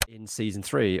in season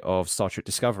 3 of Star Trek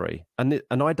Discovery. And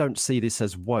I don't see this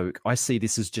as woke. I see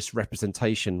this as just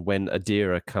representation when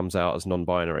Adira comes out as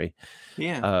non-binary.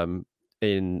 Yeah.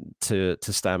 In to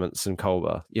Stamets and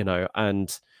Culber,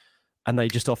 and they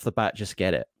just off the bat just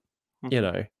get it,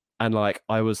 and like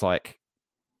I was like,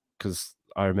 because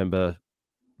I remember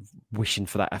wishing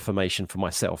for that affirmation for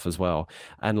myself as well,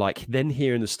 and like then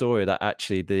hearing the story that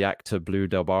actually the actor Blue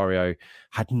Del Barrio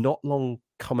had not long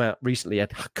recently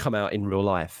had come out in real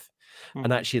life,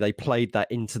 and actually they played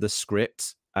that into the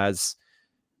script as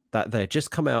that they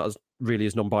just come out as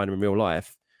non-binary in real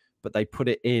life, but they put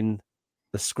it in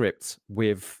the script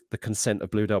with the consent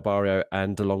of Blue Del Barrio,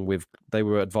 and along with, they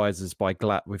were advisors by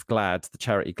GLAAD, the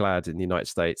charity GLAAD in the United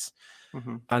States.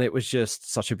 And it was just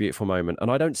such a beautiful moment.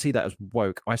 And I don't see that as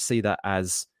woke. I see that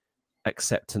as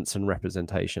acceptance and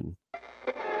representation.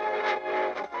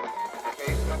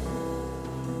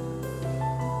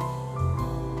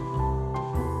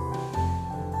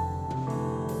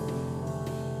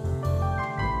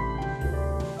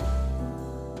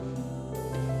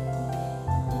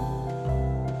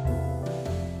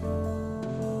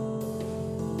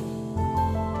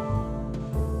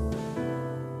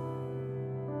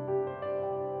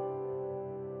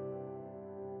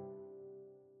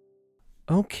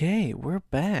 Okay, we're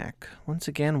back. Once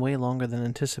again, way longer than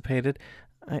anticipated.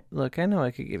 I know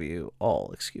I could give you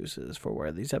all excuses for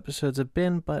where these episodes have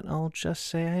been, but I'll just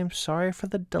say I am sorry for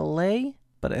the delay,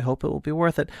 but I hope it will be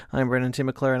worth it. I'm Brendan T.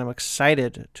 McClure, and I'm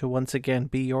excited to once again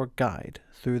be your guide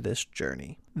through this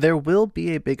journey. There will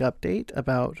be a big update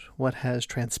about what has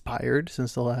transpired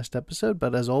since the last episode,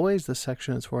 but as always, this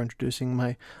section is for introducing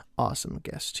my awesome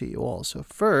guests to you all. So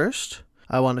first,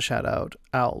 I want to shout out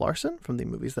Al Larson from the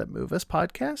Movies That Move Us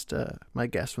podcast, my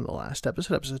guest from the last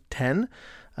episode 10.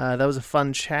 That was a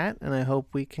fun chat, and I hope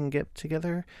we can get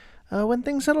together when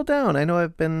things settle down. I know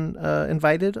I've been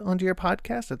invited onto your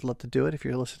podcast. I'd love to do it if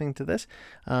you're listening to this.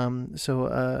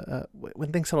 So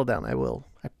when things settle down, I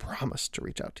promise to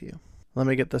reach out to you. Let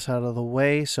me get this out of the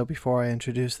way. So before I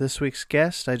introduce this week's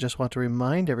guest, I just want to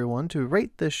remind everyone to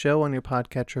rate this show on your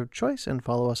podcatcher of choice and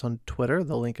follow us on Twitter.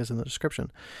 The link is in the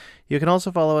description. You can also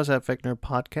follow us at Fake Nerd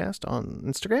Podcast on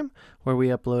Instagram, where we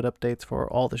upload updates for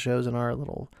all the shows in our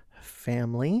little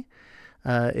family.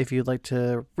 If you'd like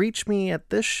to reach me at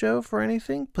this show for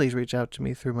anything, please reach out to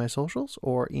me through my socials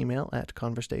or email at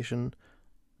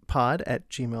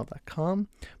conversationpod@gmail.com.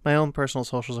 My own personal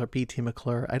socials are BT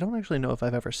McClure. I don't actually know if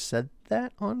I've ever said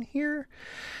that on here.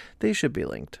 They should be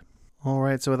linked. All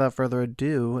right, so without further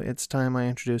ado, it's time I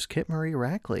introduce Kit Marie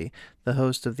Rackley, the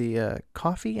host of the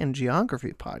Coffee and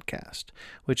Geography podcast,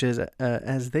 which is,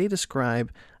 as they describe,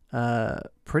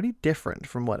 pretty different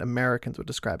from what Americans would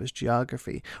describe as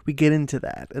geography. We get into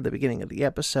that at the beginning of the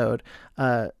episode.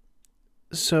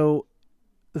 So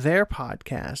their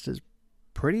podcast is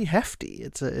pretty hefty.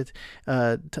 It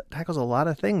tackles a lot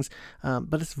of things,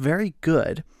 but it's very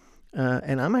good.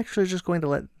 And I'm actually just going to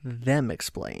let them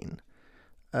explain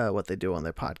what they do on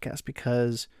their podcast,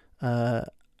 because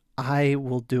I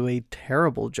will do a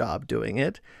terrible job doing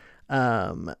it,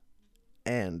 and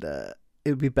it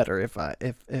would be better if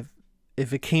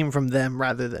it came from them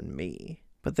rather than me.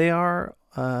 But they are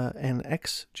an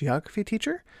ex-geography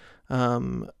teacher,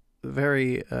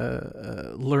 very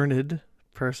learned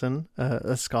person,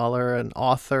 a scholar, an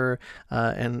author,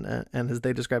 and as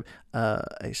they describe,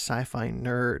 a sci-fi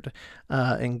nerd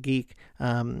and geek.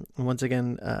 Once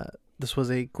again, this was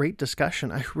a great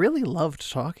discussion. I really loved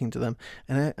talking to them,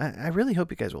 and I really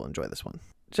hope you guys will enjoy this one.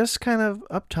 Just kind of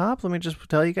up top, let me just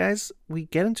tell you guys, we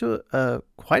get into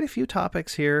quite a few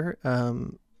topics here.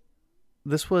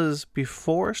 This was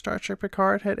before Star Trek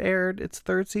Picard had aired its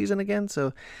third season again,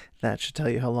 so that should tell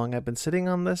you how long I've been sitting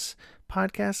on this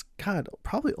podcast. God,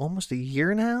 probably almost a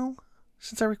year now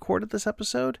since I recorded this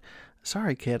episode.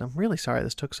 Sorry, kid. I'm really sorry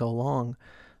this took so long.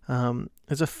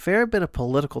 There's a fair bit of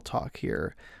political talk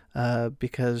here,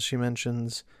 because she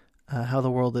mentions how the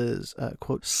world is,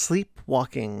 quote,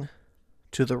 sleepwalking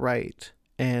to the right.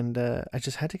 And I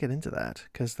just had to get into that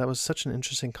because that was such an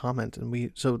interesting comment.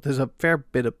 So there's a fair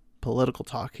bit of political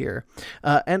talk here,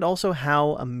 and also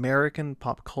how American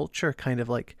pop culture kind of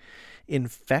like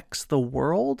infects the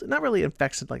world. Not really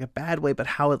infects it like a bad way, but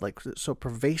how it like so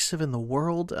pervasive in the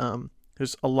world.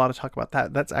 There's a lot of talk about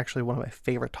that. That's actually one of my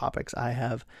favorite topics I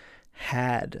have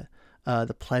had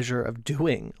the pleasure of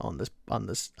doing on this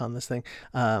thing.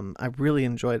 I really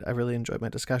enjoyed my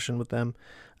discussion with them.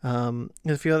 There's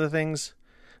a few other things,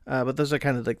 but those are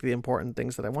kind of like the important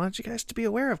things that I wanted you guys to be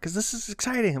aware of, because this is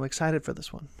exciting. I'm excited for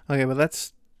this one. Okay, well,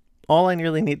 that's all I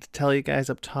really need to tell you guys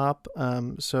up top.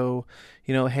 So,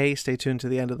 hey, stay tuned to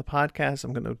the end of the podcast.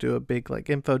 I'm going to do a big like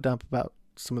info dump about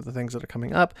some of the things that are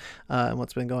coming up and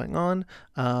what's been going on.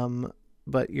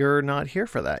 But you're not here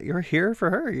for that. You're here for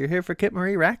her. You're here for Kit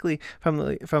Marie Rackley from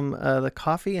the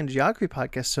Coffee and Geography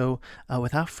podcast. So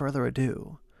without further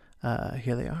ado,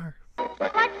 here they are.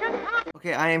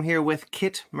 Okay, I am here with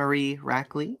Kit Marie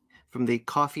Rackley from the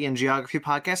Coffee and Geography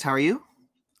podcast. How are you?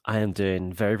 I am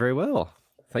doing very, very well.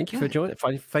 Thank you for joining.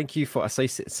 Thank you for,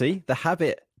 see, the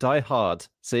habit, die hard.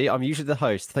 See, I'm usually the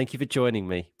host. Thank you for joining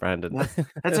me, Brandon.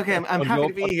 That's okay. I'm happy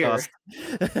to be here.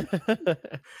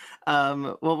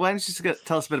 Well, why don't you just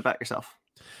tell us a bit about yourself?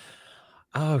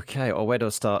 Okay, or where do I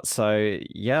start? So,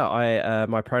 yeah,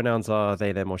 my pronouns are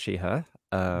they, them, or she, her.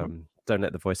 Don't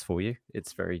let the voice fool you.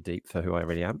 It's very deep for who I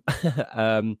really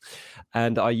am.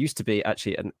 And I used to be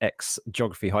actually an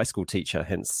ex-geography high school teacher,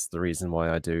 hence the reason why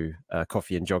I do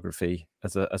Coffee and Geography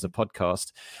as a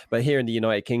podcast. But here in the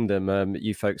United Kingdom,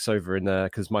 you folks over in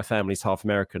because my family's half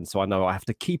American, so I know I have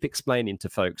to keep explaining to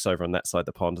folks over on that side of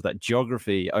the pond that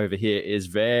geography over here is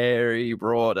very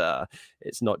broader.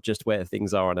 It's not just where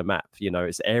things are on a map.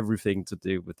 It's everything to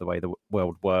do with the way the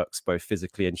world works, both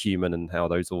physically and human, and how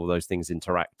all those things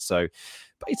interact. So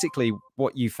basically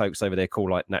what you folks over there call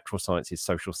like natural sciences,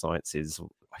 social sciences,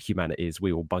 humanities,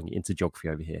 we all bung it into geography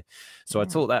over here. So I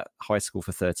taught that high school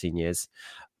for 13 years.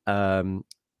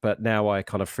 But now I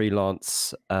kind of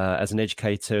freelance as an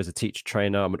educator, as a teacher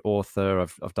trainer. I'm an author.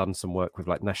 I've done some work with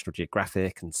like National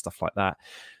Geographic and stuff like that.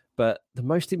 But the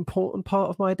most important part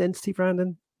of my identity,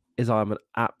 Brandon, is I'm an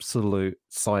absolute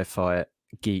sci-fi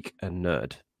geek and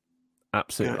nerd.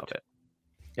 Absolutely love it.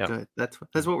 Yeah, good.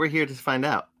 That's what we're here to find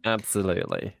out.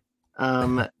 Absolutely.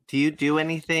 Do you do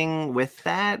anything with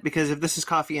that? Because if this is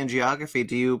Coffee and Geography,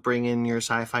 do you bring in your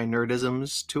sci-fi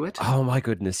nerdisms to it? Oh my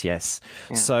goodness, yes.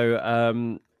 Yeah. So, I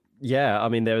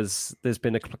mean, there's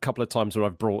been a couple of times where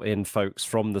I've brought in folks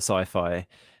from the sci-fi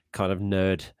kind of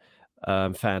nerd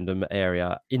fandom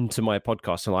area into my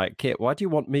podcast. And like, Kit, why do you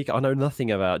want me? I know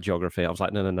nothing about geography. I was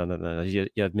like, no,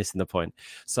 you're missing the point.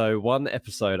 So one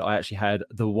episode, I actually had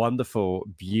the wonderful,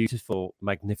 beautiful,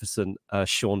 magnificent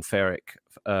Sean Ferrick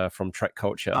from Trek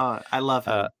Culture. Oh, I love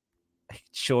him.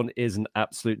 Sean is an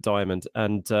absolute diamond,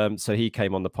 and so he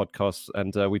came on the podcast,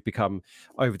 and we've become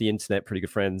over the internet pretty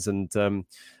good friends, and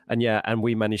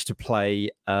we managed to play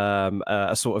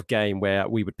a sort of game where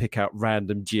we would pick out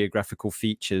random geographical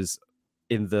features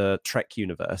in the Trek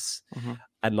universe,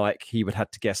 and like he would have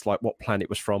to guess like what planet it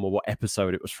was from or what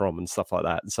episode it was from and stuff like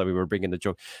that. And so we were bringing the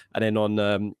job, and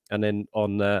then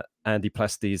on Andy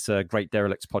Plasty's Great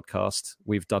Derelicts podcast,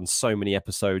 we've done so many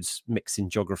episodes mixing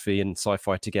geography and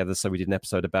sci-fi together. So we did an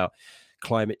episode about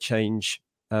climate change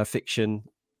fiction,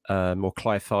 or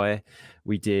cli-fi.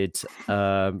 We did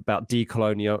about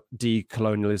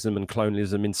decolonialism and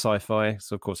colonialism in sci-fi.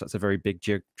 So of course that's a very big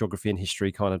geography and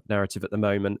history kind of narrative at the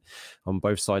moment on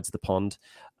both sides of the pond.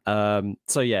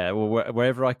 So yeah, well,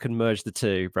 wherever I can merge the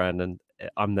two, Brandon,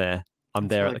 I'm there. I'm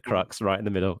there at the crux, right in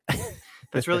the middle.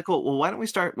 That's really cool. Well, why don't we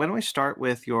start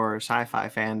with your sci-fi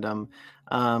fandom?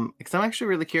 Because I'm actually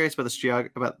really curious about this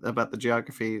about the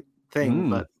geography thing,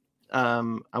 but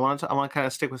I want to kind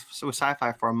of stick with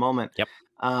sci-fi for a moment. Yep.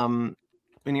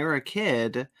 When you were a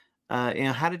kid,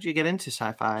 how did you get into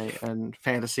sci-fi and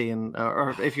fantasy, and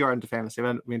or if you are into fantasy,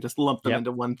 I mean, just lump them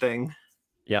into one thing.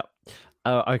 Yep.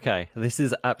 Okay, this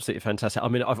is absolutely fantastic. I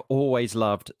mean, I've always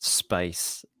loved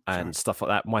space and stuff like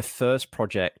that. My first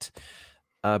project,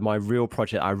 my real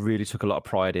project, I really took a lot of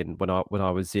pride in when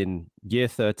I was in year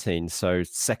 13, so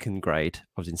second grade.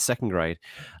 I was in second grade,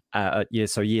 year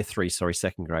 3,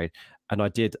 second grade, and I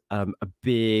did a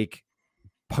big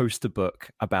poster book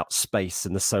about space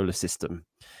and the solar system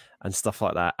and stuff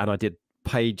like that. And I did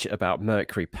page about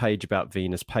Mercury, page about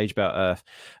Venus, page about Earth,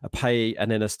 and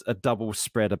then a double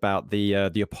spread about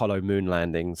the Apollo moon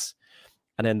landings.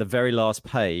 And then the very last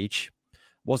page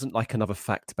wasn't like another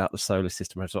fact about the solar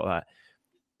system or something like that.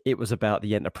 It was about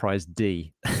the Enterprise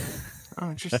D.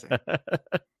 Oh, interesting.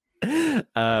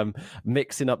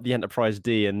 Mixing up the Enterprise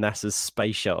D and NASA's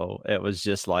space shuttle. It was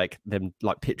just like them,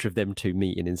 like picture of them two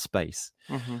meeting in space.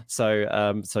 So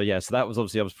that was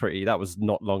obviously, that was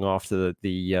not long after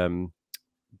the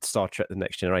Star Trek: The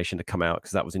Next Generation to come out,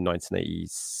 because that was in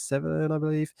 1987, I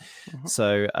believe.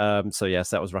 So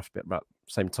that was roughly about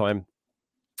the same time.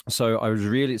 So it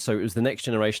was the Next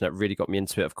Generation that really got me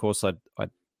into it. Of course, I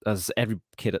as every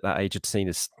kid at that age had seen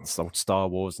is Star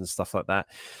Wars and stuff like that.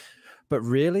 But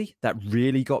really, that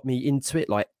really got me into it,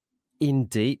 like in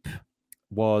deep,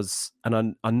 was,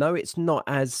 and I know it's not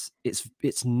as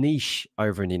it's niche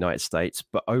over in the United States,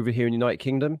 but over here in the United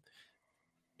Kingdom,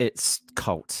 it's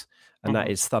cult. And that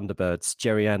is Thunderbirds,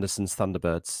 Jerry Anderson's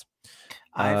Thunderbirds.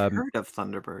 I've heard of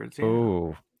Thunderbirds. Yeah.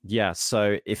 Oh, Yeah,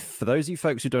 so if for those of you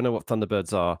folks who don't know what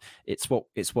Thunderbirds are, it's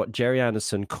what Jerry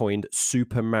Anderson coined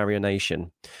super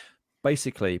marionation.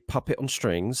 Basically, puppet on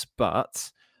strings,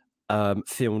 but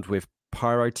filmed with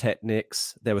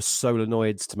pyrotechnics. There were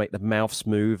solenoids to make the mouths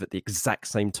move at the exact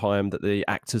same time that the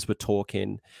actors were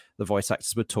talking, the voice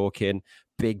actors were talking.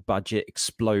 Big budget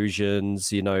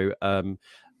explosions,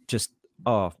 just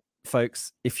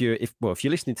folks. If you're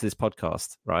listening to this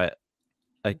podcast, right?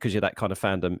 Because you're that kind of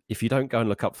fandom. If you don't go and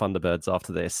look up Thunderbirds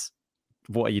after this,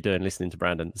 what are you doing listening to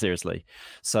Brandon? Seriously.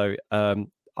 So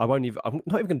I'm not even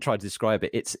going to try to describe it.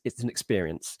 It's an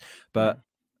experience, but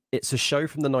it's a show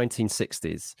from the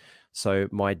 1960s. So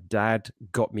my dad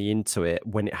got me into it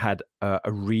when it had a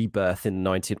rebirth in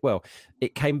the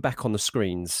it came back on the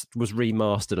screens, was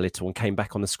remastered a little and came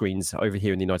back on the screens over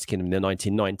here in the United Kingdom in the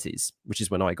 1990s, which is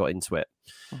when I got into it.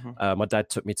 My dad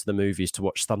took me to the movies to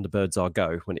watch Thunderbirds Are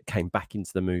Go when it came back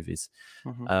into the movies.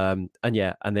 And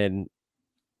then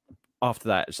after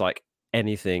that, it's like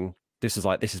anything. This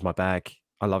is my bag.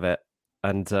 I love it.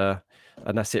 And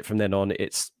that's it from then on.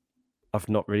 I've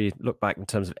not really looked back in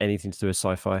terms of anything to do with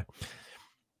sci-fi.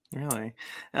 Really,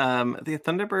 the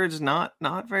Thunderbirds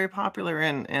not very popular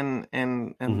in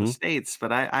the States,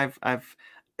 but I've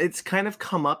it's kind of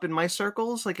come up in my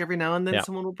circles. Like every now and then,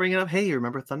 someone will bring it up. Hey, you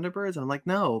remember Thunderbirds? And I'm like,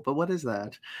 no, but what is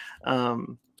that?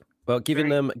 Well,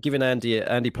 giving Andy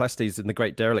Plasties in the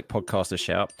Great Derelict podcast a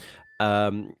shout.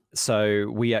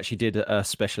 So we actually did a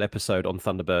special episode on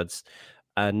Thunderbirds,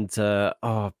 and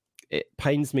it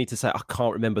pains me to say I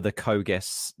can't remember the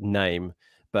co-guest's name,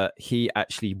 but he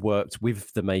actually worked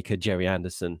with the maker Jerry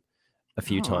Anderson a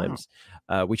few times,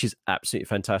 which is absolutely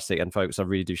fantastic. And folks, I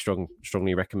really do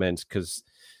strongly recommend, because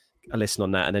I listen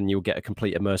on that, and then you'll get a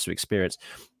complete immersive experience.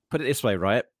 Put it this way,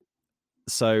 right?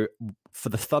 So for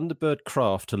the Thunderbird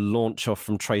craft to launch off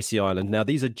from Tracy Island, now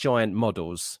these are giant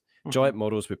models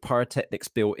with pyrotechnics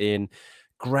built in,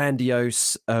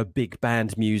 grandiose big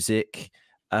band music.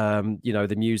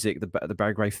 The music, the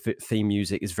Barry Gray theme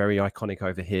music is very iconic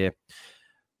over here.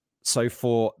 So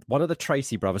for one of the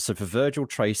Tracy brothers, so for Virgil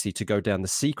Tracy to go down the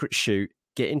secret chute,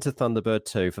 get into Thunderbird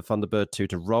 2, for Thunderbird 2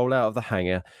 to roll out of the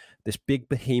hangar, this big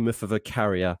behemoth of a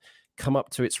carrier, come up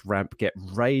to its ramp, get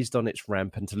raised on its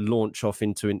ramp, and to launch off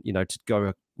into, to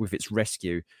go with its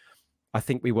rescue. I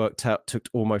think we worked out, took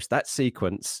almost that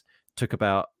sequence, took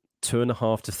about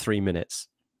 2.5 to 3 minutes.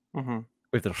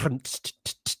 With the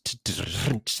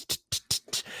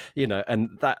and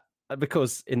that,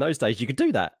 because in those days you could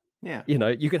do that.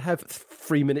 You could have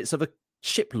 3 minutes of a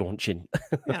ship launching.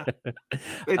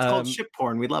 It's called ship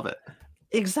porn. We love it.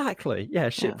 Exactly.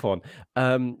 Ship porn.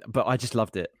 But I just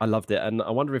loved it. And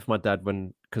I wonder if my dad,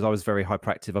 because I was very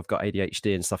hyperactive, I've got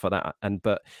ADHD and stuff like that,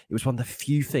 but it was one of the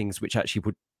few things which actually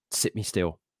would sit me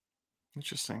still.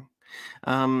 Interesting.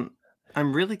 I'm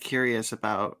really curious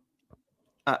about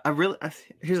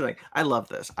here's the thing. I love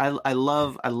this. I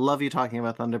love you talking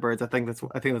about Thunderbirds. I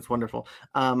think that's wonderful.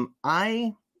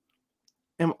 I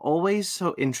am always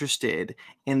so interested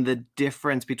in the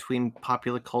difference between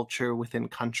popular culture within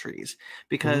countries,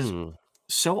 because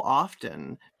so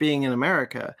often, being in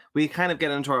America, we kind of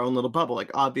get into our own little bubble.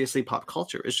 Like, obviously pop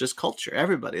culture is just culture.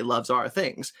 Everybody loves our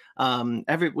things.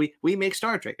 We make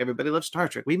Star Trek. Everybody loves Star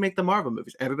Trek. We make the Marvel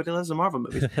movies. Everybody loves the Marvel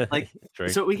movies. Like,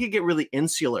 so we could get really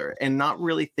insular and not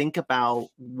really think about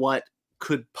what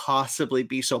could possibly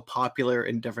be so popular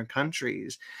in different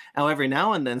countries. Now, every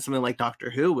now and then, something like Doctor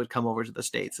Who would come over to the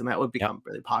States, and that would become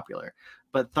really popular.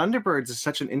 But Thunderbirds is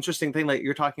such an interesting thing. Like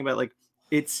you're talking about, like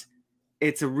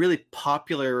it's a really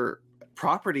popular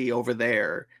property over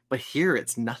there, but here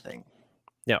it's nothing.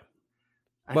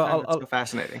 I find that so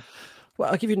fascinating. Well,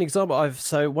 I'll give you an example.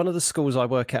 So one of the schools I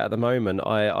work at the moment,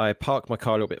 I park my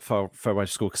car a little bit far away from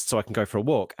school so I can go for a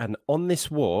walk. And on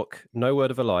this walk, no word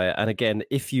of a lie. And again,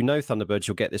 if you know Thunderbirds,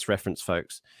 you'll get this reference,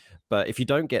 folks. But if you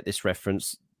don't get this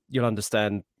reference, you'll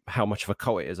understand how much of a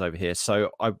cult it is over here. So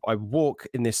I walk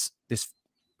in this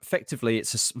effectively,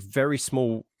 it's a very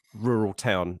small rural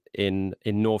town in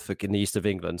Norfolk in the east of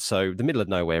England, so the middle of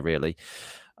nowhere really.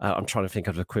 I'm trying to think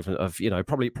of the equivalent of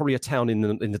probably a town in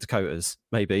the Dakotas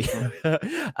maybe.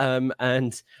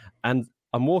 And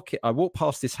I walk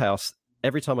past this house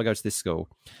every time I go to this school,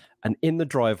 and in the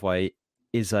driveway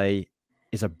is a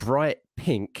bright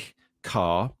pink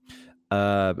car,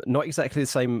 not exactly the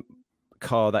same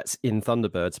car that's in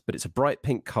Thunderbirds, but it's a bright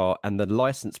pink car, and the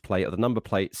license plate or the number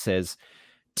plate says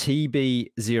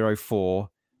TB04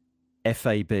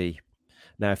 FAB.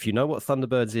 Now, if you know what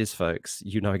Thunderbirds is, folks,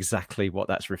 you know exactly what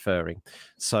that's referring.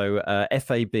 So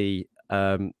FAB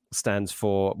stands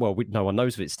for, well, no one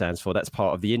knows what it stands for. That's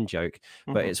part of the in joke,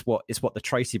 but it's what the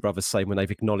Tracy brothers say when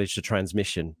they've acknowledged a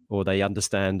transmission or they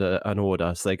understand an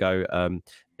order. So they go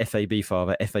FAB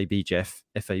father, FAB Jeff,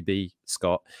 FAB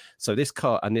Scott. So this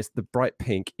car and the bright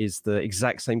pink is the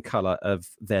exact same color of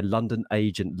their London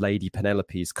agent Lady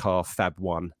Penelope's car Fab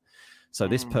One. So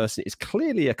this person is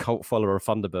clearly a cult follower of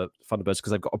Thunderbirds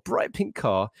because they've got a bright pink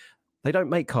car. They don't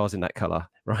make cars in that color,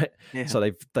 right? Yeah. So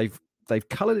they've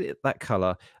colored it that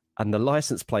color, and the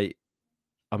license plate.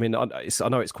 I mean, I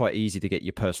know it's quite easy to get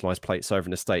your personalized plates over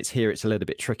in the States. Here, it's a little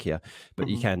bit trickier, but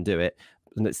you can do it.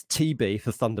 And it's TB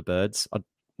for Thunderbirds. I'm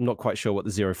not quite sure what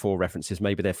the 04 reference is.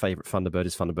 Maybe their favorite Thunderbird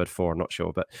is Thunderbird 4. I'm not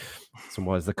sure, but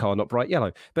why is the car not bright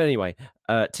yellow? But anyway,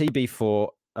 TB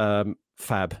for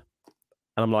Fab, and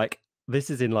I'm like, this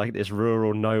is in like this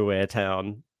rural nowhere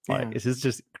town. Like, this is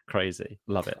just crazy.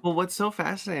 Love it. Well, what's so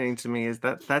fascinating to me is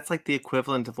that that's like the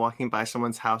equivalent of walking by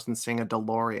someone's house and seeing a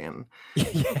DeLorean.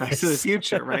 Back to the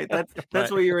Future, right? That's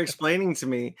right. What you're explaining to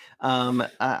me.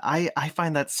 I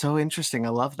find that so interesting. I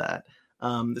love that.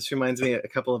 This reminds me, a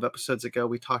couple of episodes ago,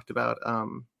 we talked about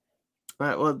in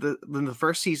the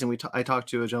first season, I talked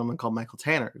to a gentleman called Michael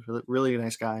Tanner, really, really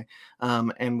nice guy,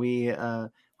 and we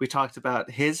talked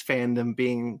about his fandom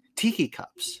being tiki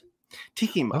cups,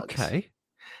 tiki mugs. Okay.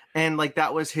 And like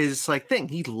that was his like thing.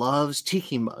 He loves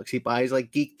tiki mugs. He buys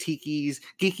like geeky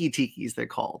tikis they're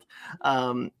called.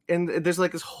 And there's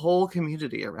like this whole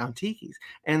community around tikis.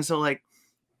 And so like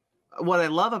what I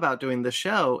love about doing the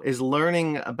show is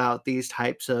learning about these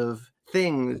types of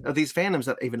things, of these fandoms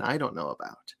that even I don't know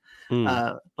about.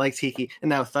 Like tiki and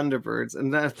now Thunderbirds,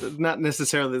 and that's not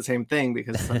necessarily the same thing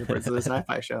because Thunderbirds is a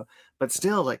sci-fi show, but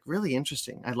still like really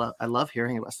interesting. I love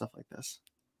hearing about stuff like this.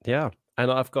 Yeah. And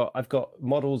I've got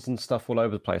models and stuff all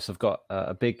over the place. I've got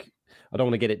a big. I don't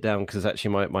want to get it down because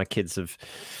actually my kids have.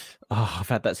 I've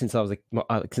had that since I was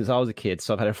a kid,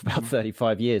 so I've had it for about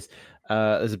 35 years.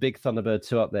 There's a big Thunderbird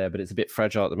 2 up there, but it's a bit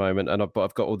fragile at the moment. And I've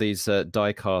got all these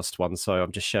die-cast ones, so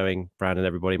I'm just showing Brandon and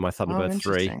everybody my Thunderbird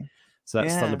 3. So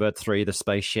that's Thunderbird 3, the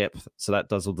spaceship. So that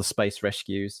does all the space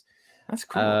rescues. That's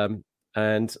cool.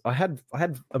 And I had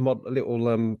a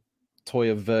little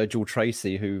toy of Virgil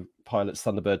Tracy who pilots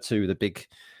Thunderbird 2, the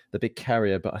big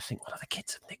carrier, but I think one of the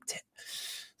kids have nicked it.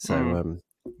 So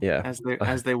yeah,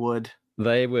 as they would.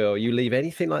 They will. You leave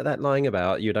anything like that lying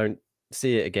about, you don't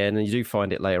see it again, and you do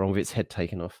find it later on with its head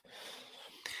taken off.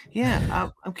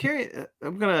 Yeah, I'm curious.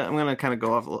 I'm gonna kind of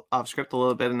go off script a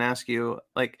little bit and ask you,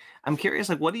 like, I'm curious,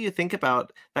 like, what do you think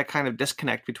about that kind of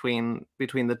disconnect between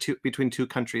two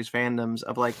countries' fandoms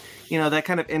of, like, you know, that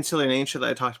kind of insular nature that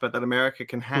I talked about that America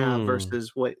can have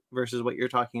versus what you're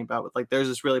talking about with, like, there's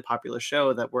this really popular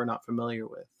show that we're not familiar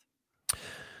with.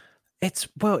 It's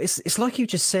like you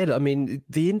just said. I mean,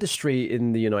 the industry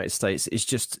in the United States is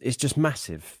just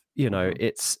massive. You know,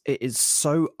 it is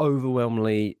so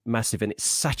overwhelmingly massive, and it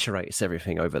saturates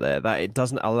everything over there that it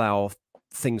doesn't allow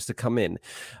things to come in,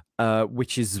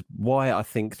 which is why I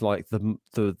think like the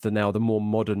now the more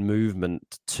modern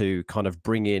movement to kind of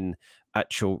bring in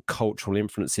actual cultural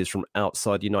influences from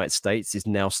outside the United States is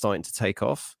now starting to take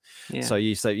off. Yeah. So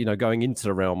you say, you know, going into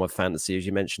the realm of fantasy, as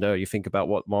you mentioned earlier, you think about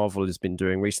what Marvel has been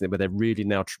doing recently, where they're really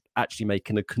now actually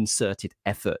making a concerted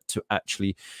effort to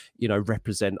actually, you know,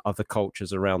 represent other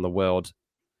cultures around the world,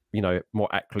 you know,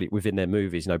 more accurately within their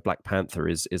movies. You know, Black Panther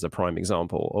is a prime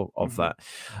example of that.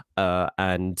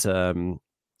 And the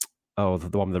one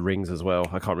with the rings as well.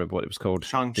 I can't remember what it was called.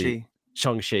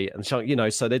 Shang-Chi, you know,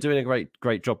 so they're doing a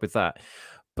great job with that,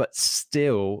 but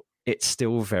it's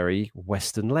still very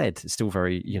Western led. It's still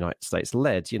very United States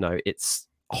led. You know, it's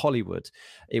Hollywood.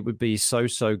 It would be so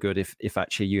good if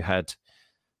actually you had,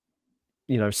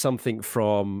 you know, something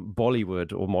from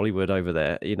Bollywood or Mollywood over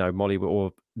there, you know, Mollywood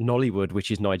or Nollywood,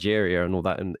 which is Nigeria and all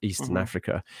that in Eastern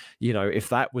Africa. You know, if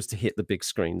that was to hit the big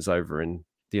screens over in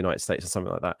the United States or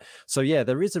something like that. So yeah,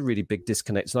 there is a really big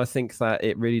disconnect, and I think that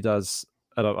it really does.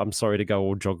 And I'm sorry to go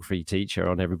all geography teacher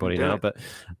on everybody now,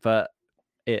 but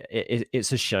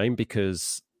it's a shame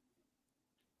because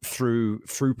through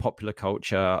popular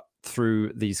culture,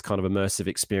 through these kind of immersive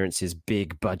experiences,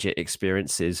 big budget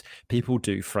experiences, people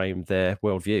do frame their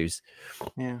worldviews.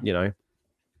 Yeah, you know,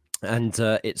 and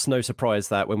it's no surprise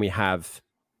that when we have,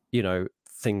 you know,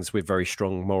 things with very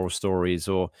strong moral stories,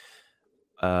 or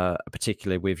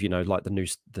particularly with, you know, like the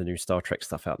new Star Trek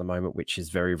stuff out at the moment, which is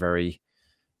very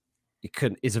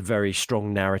is a very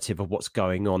strong narrative of what's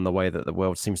going on, the way that the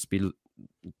world seems to be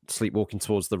sleepwalking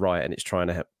towards the right and it's trying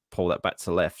to pull that back to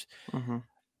the left.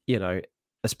 You know,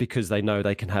 that's because they know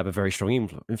they can have a very strong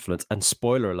influence. And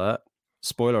spoiler alert,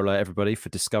 everybody, for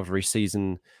Discovery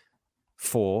season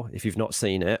 4, if you've not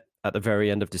seen it, at the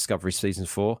very end of Discovery season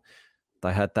 4,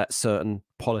 they had that certain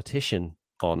politician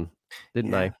on,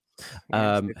 didn't they?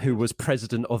 Yes, Who was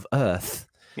president of Earth.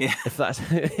 Yeah. If that's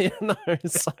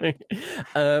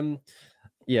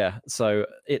so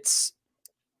it's,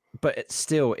 but it's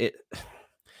still it.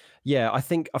 Yeah, I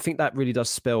think that really does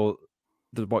spell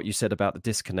what you said about the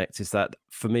disconnect. Is that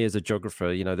for me as a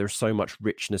geographer, there's so much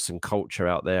richness and culture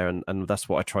out there, and that's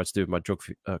what I try to do with my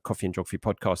geography, coffee and geography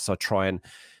podcasts. I try and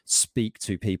speak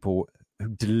to people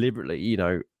who deliberately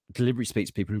speak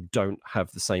to people who don't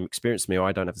have the same experience as me, or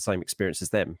I don't have the same experience as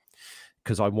them,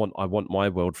 because I want my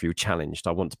worldview challenged.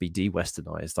 I want to be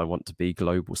de-Westernized. I want to be a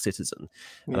global citizen.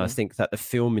 Yeah. And I think that the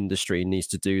film industry needs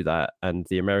to do that, and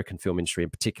the American film industry in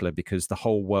particular, because the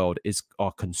whole world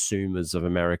are consumers of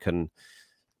American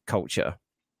culture,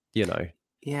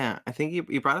 Yeah, I think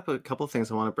you brought up a couple of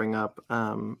things I want to bring up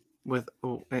in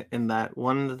that.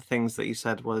 One of the things that you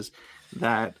said was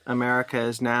that America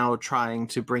is now trying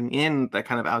to bring in that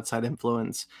kind of outside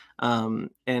influence, and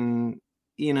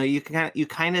you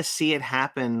kind of see it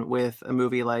happen with a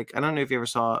movie like, I don't know if you ever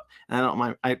saw, and I don't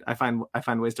mind, I find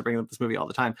ways to bring up this movie all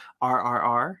the time,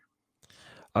 RRR.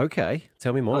 Okay,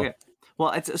 tell me more. Okay,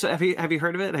 well, so have you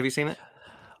heard of it? Have you seen it?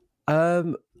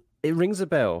 It rings a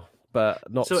bell, but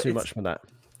not too much from that.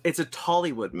 It's a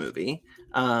Tollywood movie.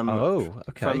 Okay.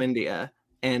 From India,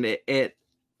 and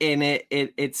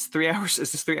it's 3 hours.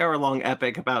 It's this 3 hour long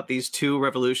epic about these two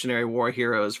Revolutionary War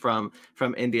heroes from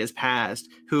India's past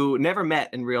who never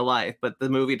met in real life, but the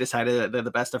movie decided that they're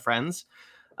the best of friends.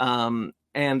 And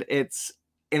it's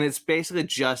basically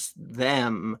just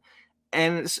them,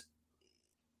 and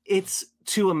it's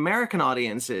to American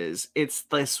audiences, it's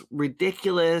this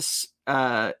ridiculous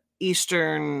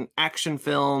Eastern action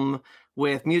film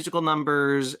with musical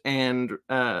numbers and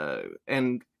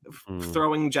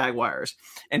throwing jaguars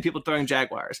and people throwing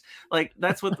jaguars. Like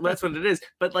that's what it is.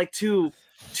 But like to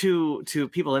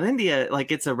people in India,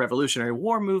 like it's a Revolutionary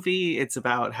War movie. It's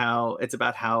about how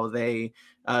they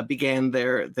began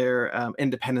their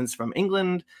independence from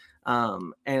England,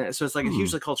 and so it's like a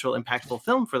hugely cultural, impactful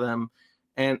film for them.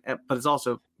 But it's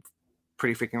also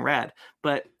pretty freaking rad.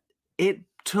 But it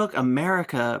took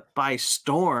America by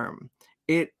storm.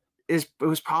 It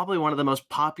was probably one of the most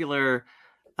popular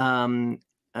Indian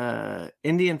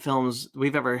films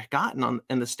we've ever gotten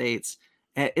in the States.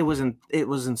 It was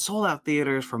in sold out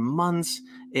theaters for months.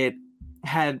 It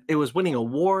was winning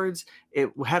awards. It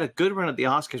had a good run at the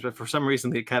Oscars, but for some reason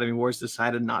the Academy Awards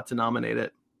decided not to nominate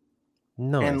it.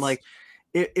 Nice. And like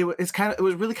it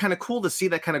was really kind of cool to see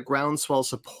that kind of groundswell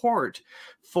support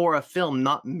for a film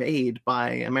not made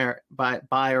by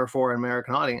or for an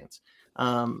American audience.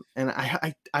 And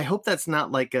I hope that's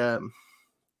not like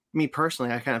me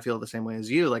personally. I kind of feel the same way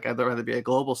as you. Like I'd rather be a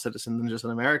global citizen than just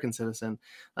an American citizen.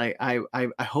 Like I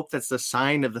hope that's the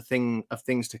sign of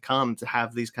things to come, to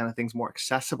have these kind of things more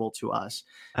accessible to us.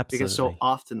 Absolutely. Because so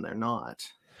often they're not.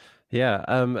 Yeah.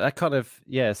 That kind of,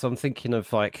 yeah. So I'm thinking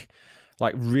of like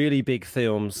really big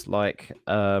films like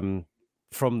from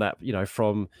that,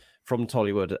 from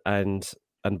Tollywood and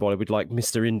Bollywood, like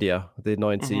Mr. India, the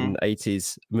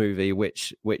 1980s movie,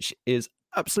 which is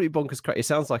absolutely bonkers crazy. It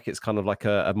sounds like it's kind of like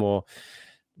a more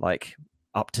like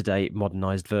up-to-date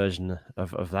modernized version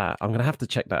of that. I'm gonna have to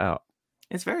check that out.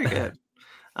 It's very good.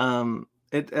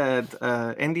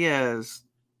 India's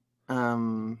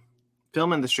film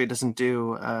industry doesn't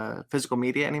do physical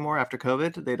media anymore after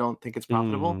COVID. They don't think it's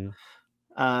profitable.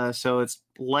 So it's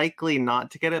likely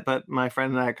not to get it, but my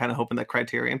friend and I are kind of hoping that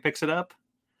Criterion picks it up.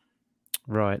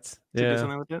 Right. To do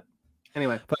something with it.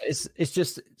 Anyway, but it's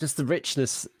just the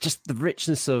richness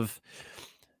of,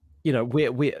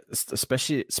 we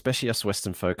especially us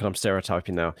Western folk, and I'm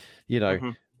stereotyping now,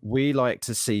 we like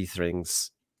to see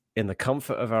things in the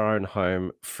comfort of our own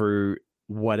home through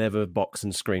whatever box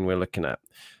and screen we're looking at.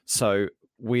 So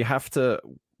we have to,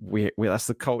 that's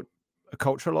the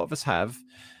culture a lot of us have.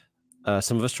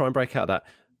 Some of us try and break out of that.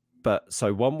 But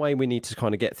so one way we need to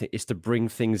kind of get is to bring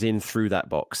things in through that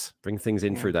box, bring things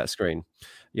in through that screen,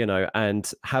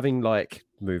 and having like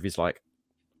movies like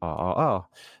RRR,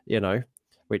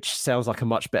 which sounds like a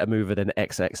much better movie than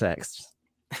XXX,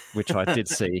 which I did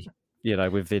see,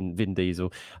 with Vin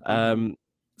Diesel.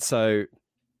 So,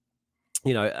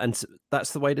 and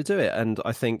that's the way to do it. And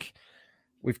I think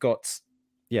we've got,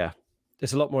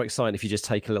 it's a lot more exciting if you just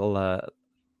take a little,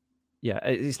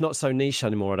 it's not so niche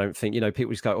anymore, I don't think.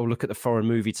 People just go, oh, look at the foreign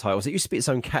movie titles. It used to be its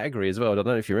own category as well. I don't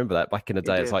know if you remember that back in the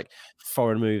day. It's like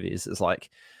foreign movies. It's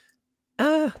like,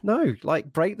 no,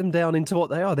 like break them down into what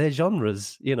they are. They're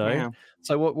genres, Yeah.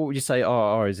 So what would you say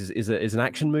RR is an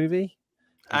action movie?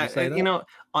 Would you say that? You know,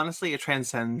 honestly, it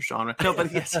transcends genre. No,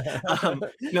 but yes, no, it's Well,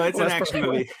 an that's action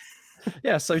probably movie.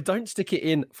 yeah. So don't stick it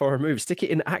in for a movie. Stick it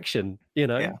in action. You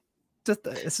know, Yeah. just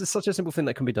it's such a simple thing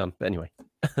that can be done. But anyway,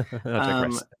 I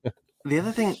Um, digress.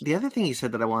 the other thing you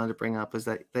said that I wanted to bring up is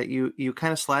that you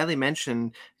kind of slyly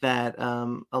mentioned that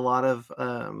a lot of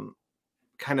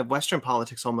kind of Western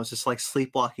politics almost is like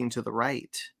sleepwalking to the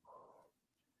right.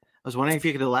 I was wondering if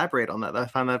you could elaborate on that. I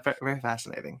found that very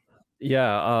fascinating.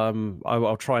 Yeah,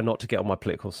 I'll try not to get on my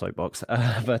political soapbox,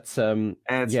 but And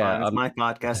it's yeah, fine. It's my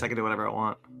podcast. I can do whatever I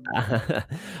want.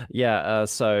 yeah.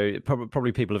 So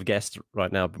probably people have guessed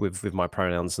right now with my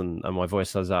pronouns and my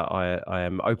voice as that I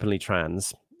am openly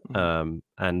trans, and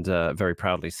very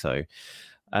proudly so.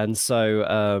 And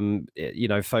so, you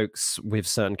know, folks with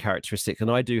certain characteristics, and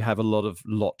I do have a lot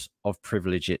of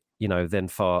privilege, you know, than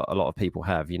far a lot of people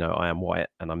have. You know, I am white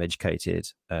and I'm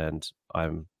educated and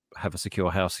I'm have a secure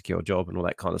house, secure job, and all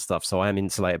that kind of stuff. So I am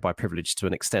insulated by privilege to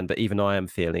an extent, but even I am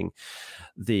feeling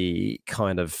the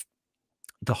kind of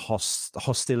the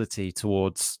hostility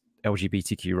towards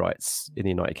LGBTQ rights in the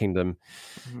United Kingdom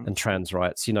and trans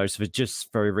rights. You know, so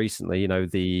just very recently, you know,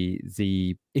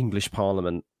 the English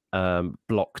Parliament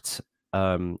blocked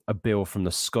a bill from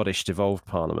the Scottish devolved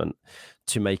Parliament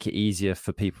to make it easier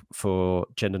for people, for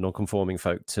gender non-conforming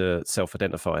folk, to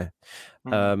self-identify.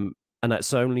 And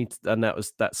that's only to,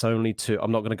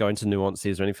 I'm not going to go into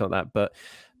nuances or anything like that, but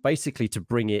basically to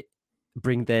bring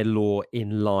their law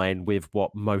in line with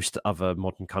what most other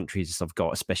modern countries have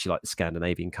got, especially like the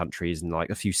Scandinavian countries and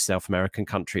like a few South American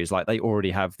countries. Like they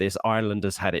already have this. Ireland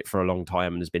has had it for a long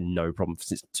time and there's been no problem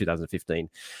since 2015.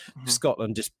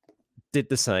 Scotland just did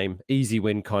the same, easy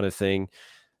win kind of thing,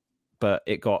 but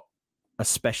it got a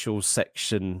special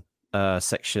section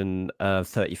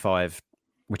 35,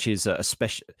 which is a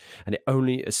special, and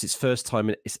it's its first time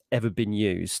it's ever been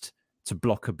used to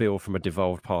block a bill from a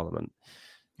devolved parliament.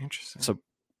 Interesting. So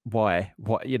why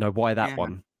that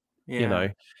one? Yeah. You know,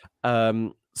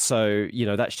 so you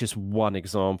know that's just one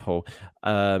example.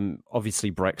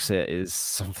 Obviously, Brexit is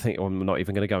something. I'm not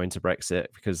even going to go into Brexit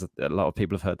because a lot of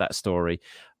people have heard that story.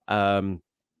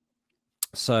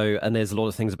 So, and there's a lot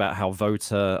of things about how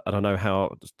voter, and I know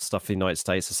how stuff in the United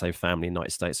States, I say family in the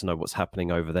United States, I know what's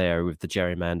happening over there with the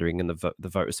gerrymandering and the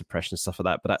voter suppression and stuff like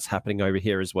that, but that's happening over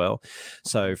here as well.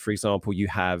 So, for example, we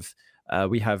have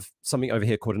something over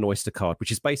here called an Oyster card,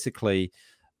 which is basically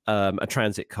a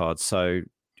transit card. So,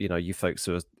 you know, you folks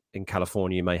who are in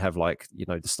California, you may have like, you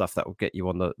know, the stuff that will get you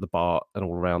on the BART and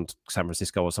all around San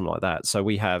Francisco or something like that. So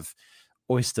we have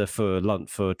Oyster for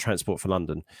transport for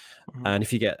London. And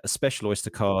if you get a special Oyster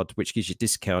card, which gives you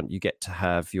discount, you get to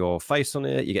have your face on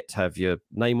it, you get to have your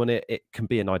name on it. It can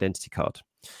be an identity card.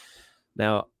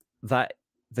 Now, that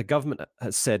the government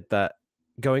has said that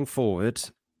going forward,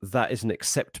 that is an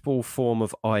acceptable form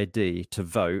of ID to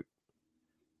vote,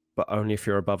 but only if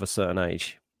you're above a certain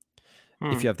age.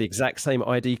 If you have the exact same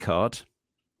ID card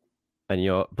and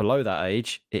you're below that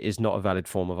age, it is not a valid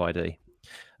form of ID.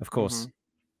 Of course,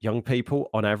 young people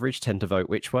on average tend to vote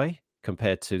which way,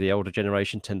 compared to the older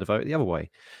generation tend to vote the other way.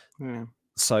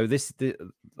 So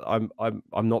I'm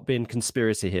not being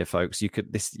conspiracy here, folks. You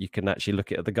can actually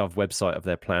look at the Gov website of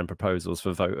their plan proposals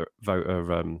for voter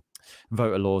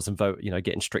laws and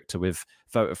getting stricter with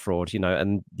voter fraud. You know,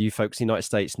 and you folks in the United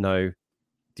States know,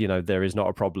 you know, there is not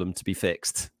a problem to be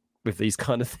fixed with these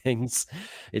kind of things.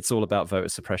 It's all about voter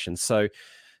suppression. So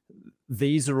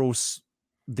these are all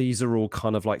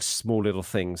kind of like small little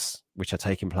things which are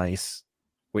taking place,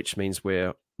 which means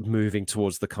we're moving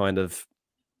towards the kind of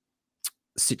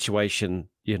situation,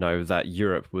 you know, that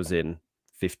Europe was in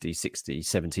 50, 60,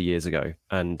 70 years ago.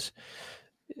 And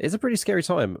it's a pretty scary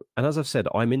time. And as I've said,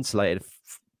 I'm insulated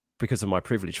because of my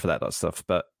privilege for that stuff,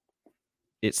 but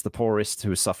it's the poorest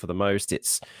who suffer the most.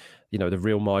 It's, you know, the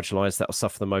real marginalized that will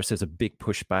suffer the most. There's a big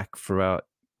pushback throughout,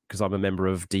 because I'm a member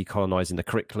of decolonizing the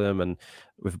curriculum and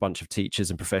with a bunch of teachers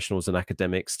and professionals and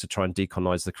academics to try and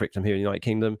decolonize the curriculum here in the United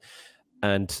Kingdom.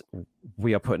 And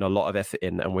we are putting a lot of effort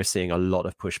in and we're seeing a lot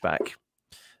of pushback.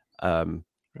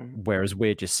 Whereas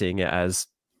we're just seeing it as,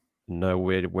 no,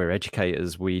 we're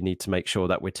educators. We need to make sure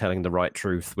that we're telling the right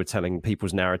truth. We're telling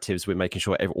people's narratives. We're making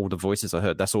sure all the voices are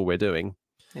heard. That's all we're doing.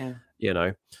 Yeah. You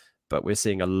know, but we're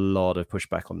seeing a lot of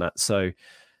pushback on that. So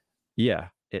yeah,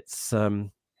 it's,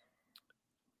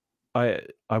 I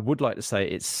would like to say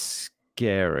it's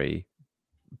scary,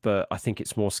 but I think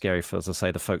it's more scary for, as I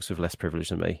say, the folks with less privilege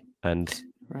than me, and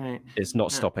it's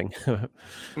not stopping.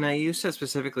 Now, you said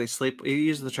specifically you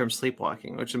use the term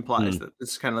sleepwalking, which implies that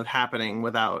it's kind of happening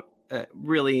without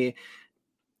really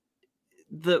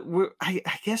I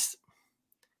guess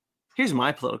here's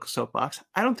my political soapbox.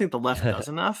 I don't think the left does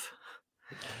enough.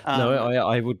 No,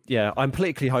 I would. Yeah, I'm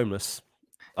politically homeless.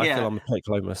 I feel Yeah. I'm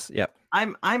politically homeless. Yeah.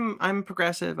 I'm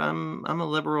progressive. I'm a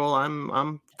liberal.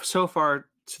 I'm so far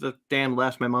to the damn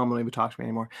left. My mom won't even talk to me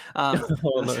anymore.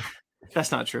 Oh, no.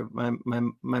 That's not true.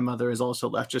 My mother is also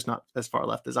left, just not as far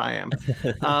left as I am.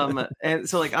 And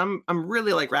so like I'm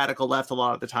really like radical left a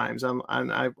lot of the times.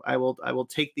 I will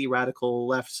take the radical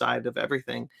left side of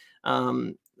everything.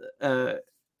 And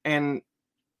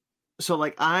so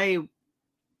like I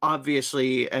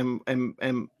obviously am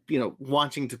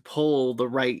wanting to pull the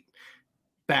right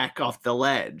back off the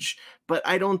ledge, but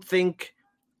I don't think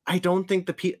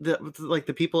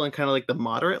the people in kind of like the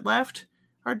moderate left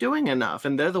are doing enough,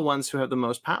 and they're the ones who have the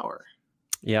most power.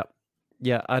 Yeah,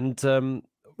 yeah, and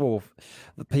well,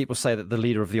 the people say that the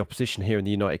leader of the opposition here in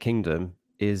the United Kingdom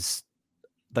is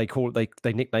they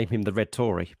nickname him the Red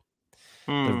Tory,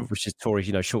 which is Tory,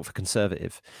 short for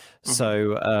Conservative.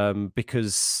 So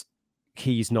because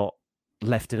he's not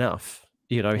left enough,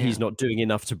 he's not doing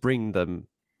enough to bring them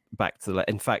back to the left.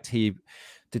 In fact,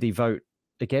 did he vote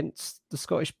against the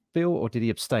Scottish bill or did he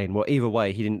abstain? Well, either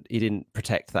way, he didn't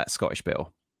protect that Scottish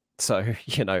bill. So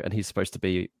and he's supposed to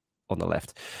be on the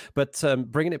left. But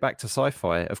bringing it back to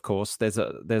sci-fi, of course, there's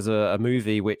a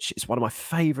movie which is one of my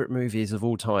favorite movies of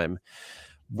all time,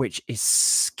 which is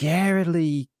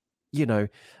scarily,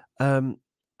 and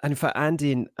in fact,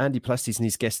 Andy Plastis and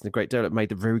his guest in The Great Derelict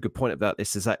made a very good point about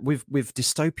this, is that with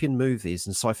dystopian movies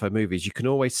and sci-fi movies, you can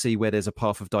always see where there's a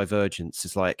path of divergence.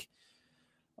 It's like,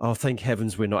 oh, thank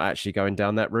heavens we're not actually going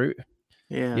down that route.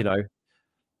 Yeah.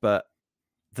 But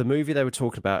the movie they were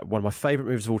talking about, one of my favorite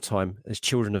movies of all time, is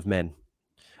Children of Men.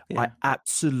 Yeah. I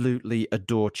absolutely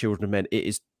adore Children of Men.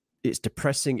 It's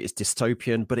depressing, it's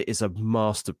dystopian, but it is a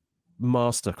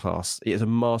masterclass. It is a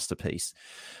masterpiece.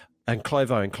 And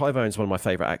Clive Owen is one of my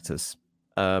favorite actors.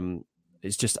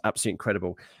 It's just absolutely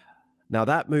incredible. Now,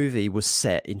 that movie was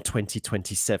set in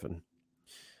 2027.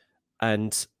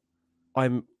 And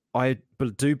I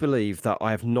do believe that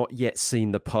I have not yet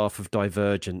seen the path of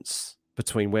divergence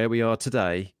between where we are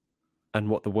today and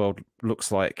what the world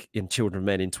looks like in Children of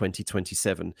Men in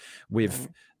 2027, with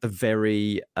the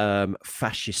very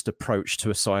fascist approach to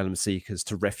asylum seekers,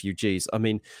 to refugees. I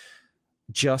mean,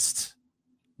 just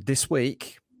this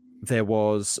week, there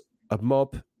was a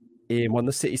mob in one of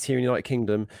the cities here in the United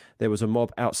Kingdom. There was a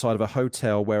mob outside of a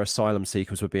hotel where asylum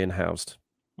seekers were being housed,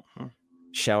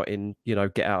 shouting,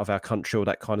 get out of our country, all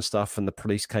that kind of stuff. And the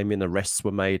police came in, arrests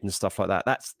were made and stuff like that.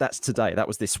 That's today. That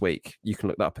was this week. You can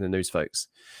look that up in the news, folks.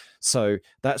 So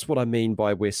that's what I mean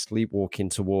by we're sleepwalking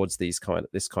towards this kind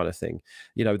of thing.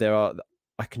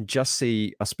 I can just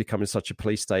see us becoming such a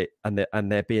police state, and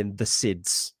there being the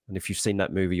SIDS. And if you've seen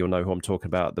that movie, you'll know who I'm talking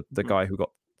about. The guy who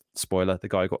got, spoiler, the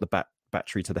guy who got the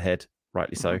battery to the head,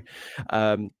 rightly so.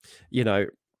 And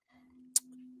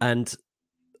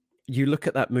you look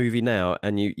at that movie now,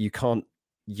 and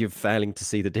you're failing to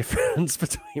see the difference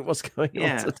between what's going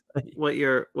on today. What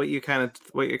you're kind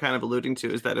of alluding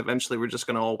to is that eventually we're just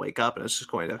going to all wake up and it's just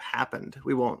going to have happened.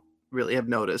 We won't really have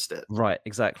noticed it. Right,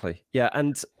 exactly. Yeah,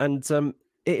 and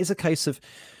it is a case of,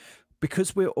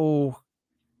 because we're all,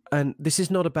 and this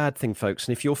is not a bad thing, folks,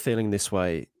 and if you're feeling this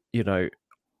way,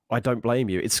 I don't blame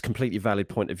you. It's a completely valid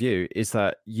point of view, is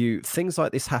that things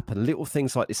like this happen, little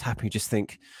things like this happen, you just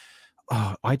think,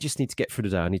 oh, I just need to get through the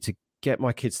day. I need to get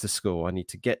my kids to school. I need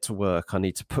to get to work. I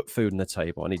need to put food on the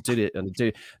table. I need to do it and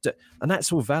do, and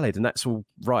that's all valid and that's all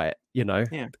right,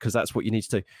 because that's what you need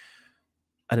to do.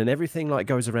 And then everything like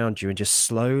goes around you and just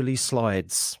slowly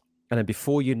slides. And then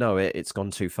before you know it, it's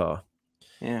gone too far.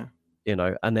 Yeah.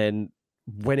 And then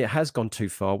when it has gone too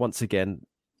far, once again,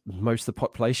 most of the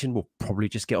population will probably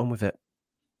just get on with it.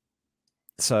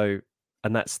 So,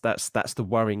 and that's the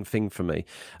worrying thing for me.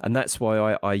 And that's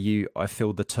why I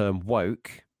feel the term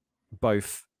woke,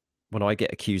 both when I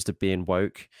get accused of being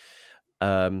woke,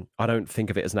 I don't think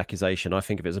of it as an accusation. I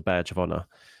think of it as a badge of honor,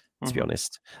 to be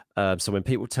honest. So when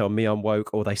people tell me I'm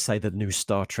woke, or they say the new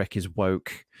Star Trek is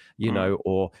woke,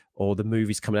 or the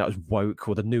movie's coming out as woke,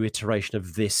 or the new iteration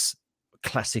of this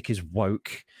classic is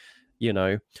woke,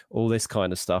 all this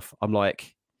kind of stuff, I'm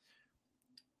like,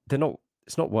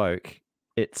 it's not woke.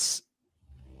 It's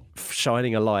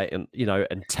shining a light and,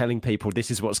 and telling people this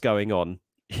is what's going on.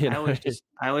 I always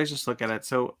just look at it.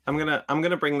 So I'm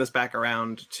gonna bring this back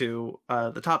around to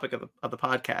the topic of the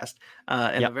podcast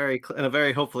in a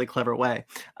very hopefully clever way.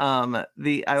 I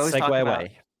always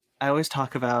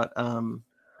talk about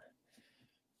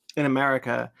in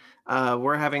America,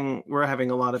 we're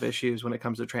having a lot of issues when it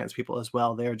comes to trans people as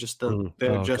well. They're just the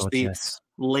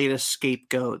latest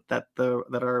scapegoat that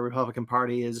our Republican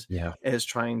Party is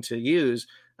trying to use.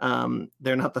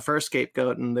 they're not the first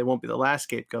scapegoat, and they won't be the last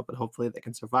scapegoat, but hopefully they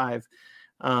can survive.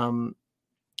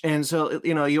 And so,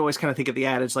 you know, you always kind of think of the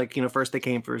adage, like, you know, first they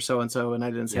came for so-and-so and I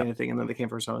didn't say anything, and then they came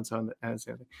for so-and-so and I didn't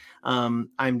say anything.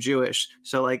 I'm Jewish.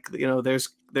 So, like, you know,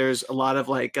 there's a lot of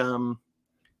like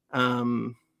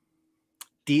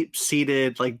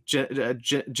deep-seated like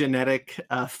genetic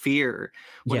fear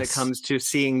when it comes to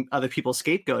seeing other people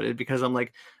scapegoated, because I'm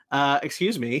like,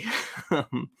 excuse me.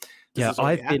 Yeah,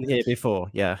 I've been here before.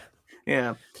 Yeah.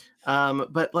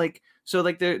 But like, so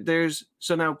like there's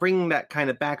so now bringing that kind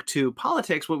of back to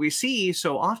politics, what we see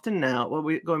so often now,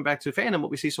 going back to fandom,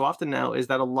 what we see so often now is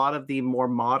that a lot of the more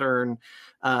modern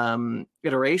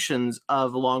iterations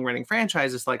of long-running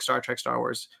franchises like Star Trek, Star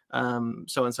Wars, so and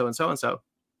so and so and so,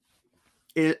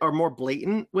 are more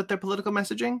blatant with their political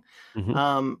messaging.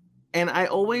 And I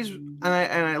always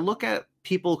I look at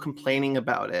people complaining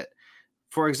about it.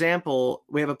 For example,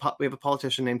 we have a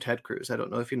politician named Ted Cruz. I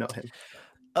don't know if you know him.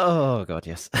 Oh God,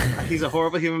 yes. He's a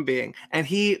horrible human being, and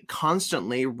he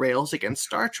constantly rails against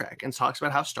Star Trek and talks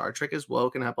about how Star Trek is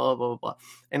woke and how blah blah blah blah.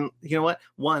 And you know what?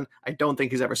 One, I don't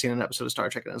think he's ever seen an episode of Star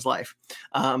Trek in his life.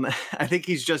 I think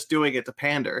he's just doing it to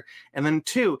pander. And then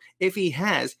two, if he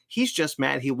has, he's just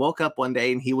mad he woke up one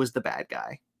day and he was the bad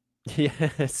guy.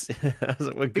 Yes, that's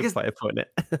a good way of putting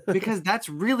it. Because that's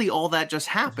really all that just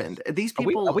happened. These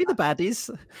people are we the baddies?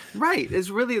 Right.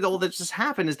 It's really all that just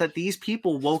happened is that these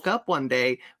people woke up one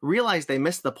day, realized they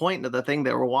missed the point of the thing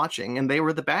they were watching, and they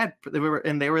were the bad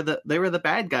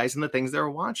guys in the things they were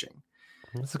watching.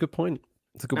 That's a good point.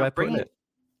 It's a good way of putting it.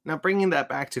 Now, bringing that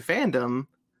back to fandom,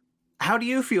 how do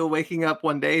you feel waking up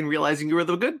one day and realizing you were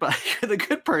the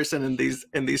good person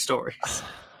in these stories?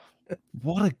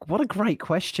 What a great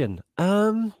question.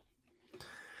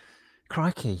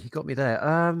 Crikey, you got me there.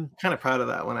 Kind of proud of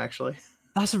that one, actually.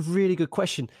 That's a really good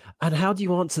question. And how do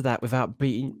you answer that without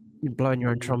blowing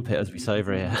your own trumpet, as we say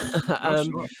over here?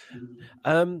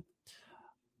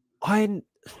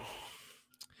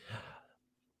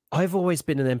 I've always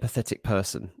been an empathetic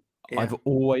person. Yeah. I've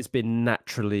always been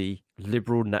naturally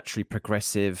liberal, naturally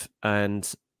progressive, and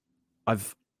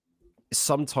I've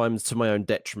sometimes to my own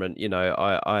detriment, you know,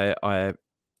 I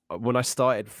when I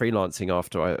started freelancing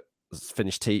after I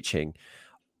finished teaching,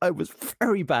 I was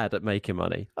very bad at making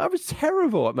money. I was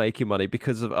terrible at making money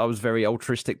because I was very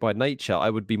altruistic by nature. I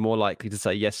would be more likely to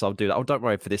say, yes, I'll do that. Oh, don't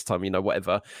worry for this time, you know,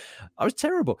 whatever. I was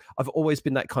terrible. I've always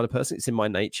been that kind of person. It's in my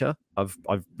nature. I've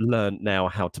learned now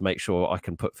how to make sure I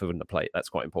can put food on the plate. That's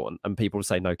quite important. And people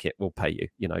say, no, Kit, we'll pay you,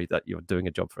 you know, that you're doing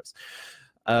a job for us.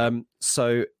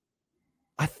 So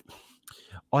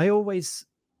I always,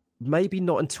 maybe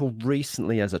not until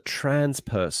recently as a trans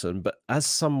person, but as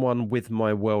someone with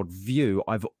my worldview,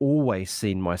 I've always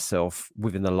seen myself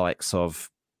within the likes of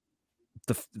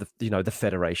the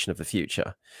Federation of the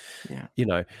Future, you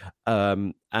know,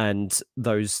 and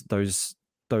those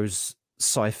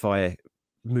sci-fi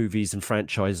movies and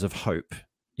franchises of hope,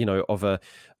 you know, of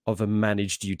a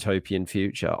managed utopian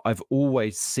future. I've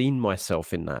always seen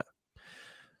myself in that.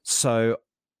 So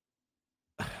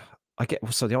I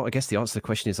guess the answer to the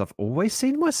question is I've always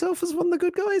seen myself as one of the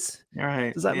good guys. All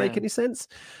right. Does that make any sense?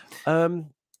 But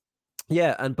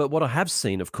what I have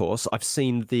seen, of course, I've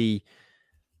seen the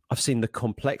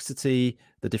complexity,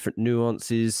 the different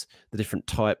nuances, the different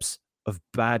types of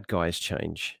bad guys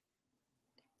change.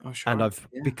 Oh, sure. And I've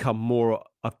become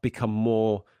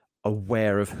more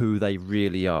aware of who they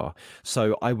really are.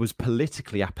 So I was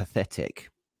politically apathetic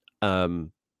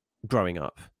growing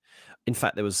up. In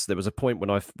fact, there was a point when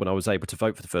I was able to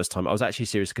vote for the first time. I was actually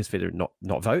seriously considering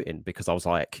not voting, because I was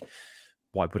like,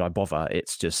 why would I bother?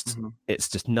 It's just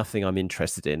nothing I'm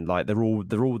interested in. Like they're all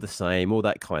the same, all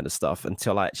that kind of stuff.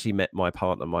 Until I actually met my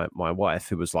partner, my wife,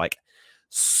 who was like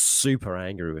super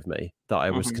angry with me that I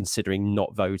was considering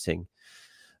not voting.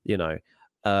 You know,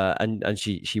 and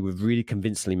she really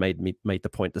convincingly made the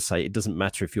point to say it doesn't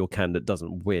matter if your candidate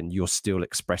doesn't win, you're still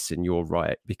expressing your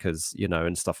right, because you know,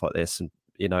 and stuff like this. And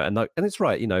you know, and it's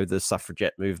right, you know, the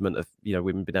suffragette movement of, you know,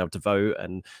 women being able to vote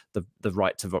and the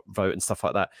right to vote and stuff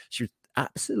like that. She was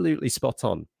absolutely spot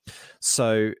on.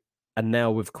 So, and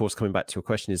now, of course, coming back to your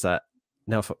question, is that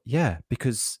now,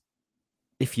 because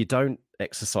if you don't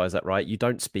exercise that right, you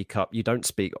don't speak up, you don't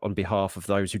speak on behalf of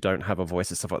those who don't have a voice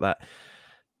and stuff like that,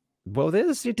 well,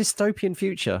 there's your dystopian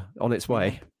future on its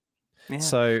way. Yeah.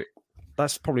 So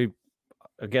that's probably,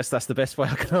 I guess that's the best way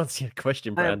I can answer your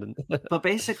question, Brandon. But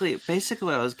basically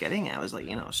what I was getting at was, like,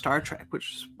 you know, Star Trek,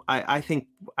 which I think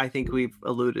we've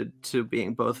alluded to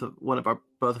being both of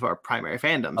our primary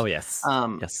fandoms. Oh yes.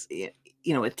 Yes.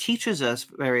 You know, it teaches us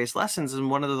various lessons, and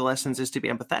one of the lessons is to be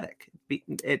empathetic.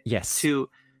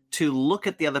 to look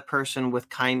at the other person with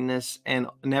kindness and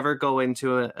never go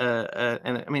into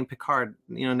and I mean, Picard,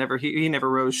 he never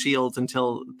rose shields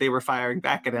until they were firing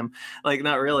back at him. Like,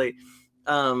 not really.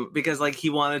 Because like he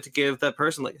wanted to give that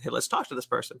person like, hey, let's talk to this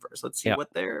person first. Let's see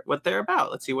what they're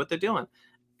about. Let's see what they're doing.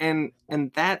 And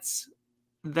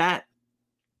that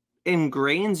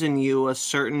ingrains in you a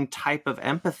certain type of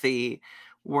empathy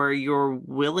where you're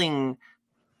willing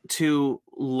to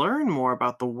learn more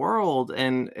about the world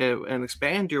and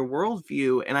expand your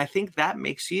worldview. And I think that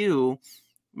makes you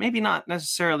maybe not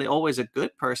necessarily always a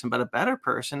good person, but a better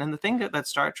person. And the thing that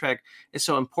Star Trek is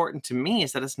so important to me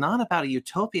is that it's not about a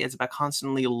utopia. It's about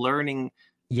constantly learning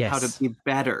how to be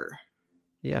better.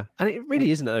 Yeah. And it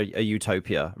really isn't a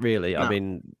utopia, really. No. I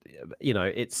mean,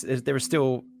 there are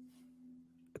still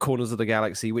corners of the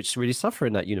galaxy which really suffer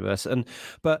in that universe.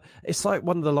 But it's like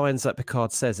one of the lines that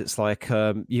Picard says, it's like,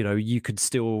 you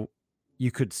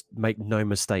could make no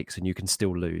mistakes and you can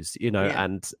still lose,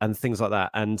 and things like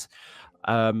that. And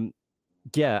and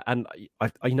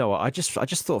I just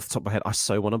thought off the top of my head, I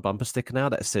so want a bumper sticker now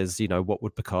that says, what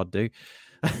would Picard do?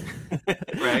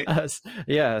 Right.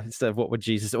 Instead of what would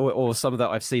Jesus, or some of that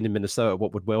I've seen in Minnesota,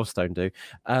 what would Wellstone do?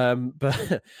 And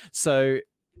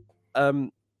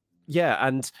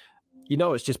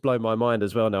it's just blown my mind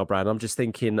as well now, Bran. I'm just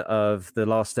thinking of the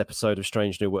last episode of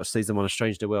Strange New Worlds, season 1 of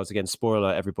Strange New Worlds. Again, spoiler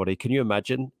alert, everybody. Can you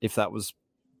imagine if that was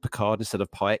Picard instead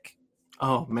of Pike?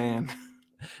 Oh man,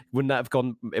 wouldn't that have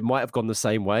gone? It might have gone the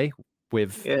same way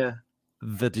with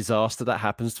the disaster that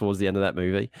happens towards the end of that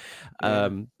movie.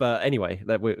 But anyway,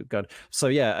 that we're going. So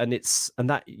and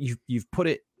that you've put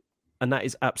it, and that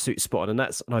is absolutely spot on.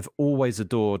 And I've always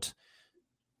adored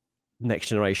Next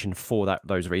Generation for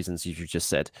those reasons you've just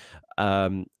said,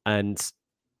 and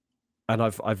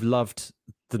I've loved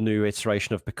the new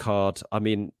iteration of Picard. I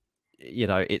mean,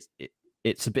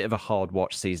 it's a bit of a hard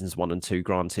watch, seasons 1 and 2,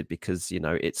 granted, because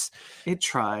it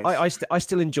tries. I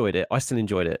still enjoyed it.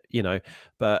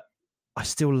 But I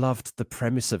still loved the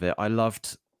premise of it. I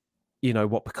loved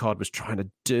what Picard was trying to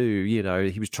do.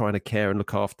 He was trying to care and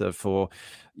look after for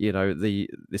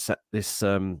this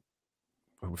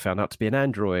we found out to be an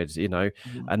android,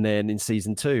 and then in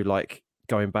season 2, like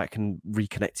going back and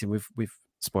reconnecting with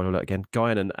spoiler alert again,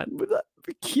 Guinan, and with that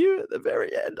Q at the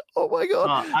very end. Oh my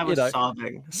god! I was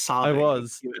sobbing. I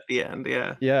was at the end.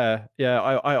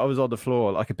 I was on the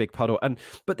floor like a big puddle.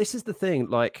 But this is the thing,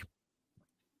 like,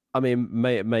 I mean,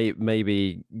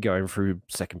 maybe going through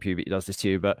second puberty does this to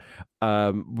you, but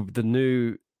the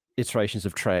new iterations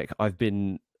of Trek, I've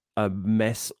been a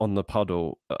mess on the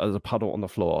puddle, as a puddle on the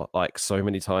floor, like so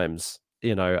many times,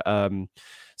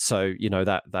 so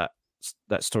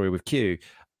that story with Q,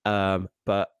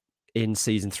 but in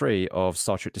season 3 of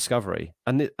Star Trek Discovery,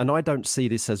 and I don't see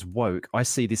this as woke. I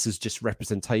see this as just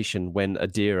representation when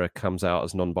Adira comes out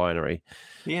as non-binary,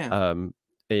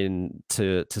 in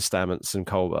to Stamets and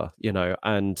Culber,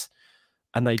 and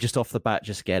they just off the bat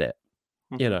just get it,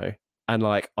 and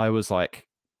like I was like,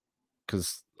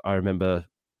 because I remember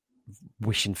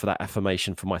wishing for that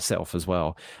affirmation for myself as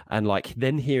well, and like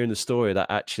then hearing the story that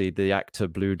actually the actor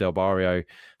Blue Del Barrio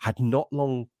had not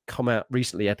long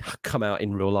recently come out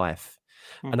in real life,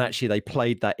 and actually they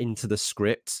played that into the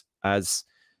script as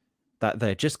that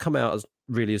they just come out as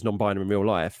non-binary in real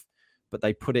life, but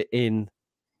they put it in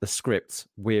the script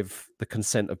with the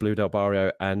consent of Blue Del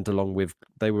Barrio, and along with,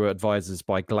 they were advisors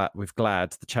by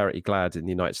GLAAD, the charity GLAAD in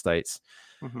the United States.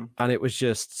 And it was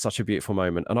just such a beautiful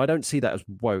moment. And I don't see that as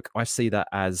woke. I see that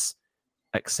as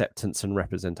acceptance and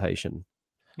representation.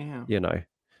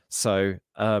 So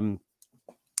and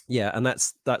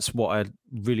that's what I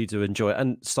really do enjoy.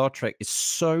 And Star Trek is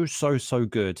so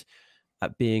good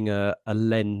at being a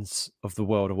lens of the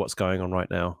world of what's going on right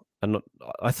now. And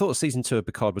I thought season 2 of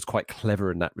Picard was quite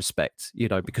clever in that respect,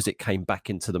 because it came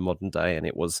back into the modern day, and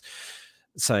it was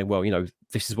saying, well,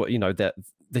 this is what, that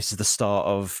this is the start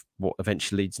of what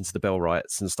eventually leads into the Bell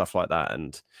Riots and stuff like that.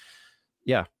 And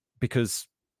because,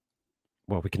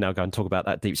 well, we can now go and talk about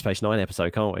that Deep Space Nine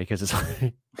episode, can't we? Because it's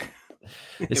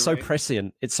it's so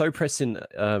prescient. It's so prescient,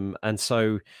 and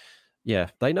so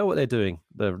they know what they're doing.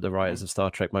 The writers of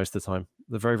Star Trek, most of the time,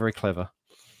 they're very, very clever.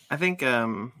 I think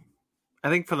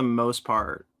for the most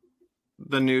part,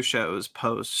 the new shows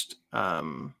post,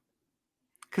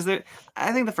 because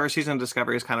I think the first season of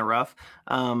Discovery is kind of rough,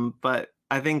 but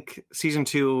I think season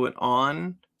 2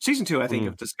 I think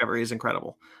of Discovery is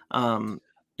incredible.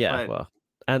 Well,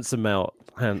 Anson Mount,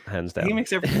 hands down. He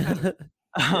makes everything better.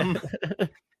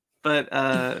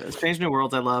 But Strange New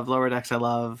Worlds I love, Lower Decks I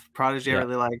love, Prodigy I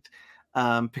really liked.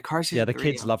 Picard season 3. The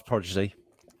kids love Prodigy.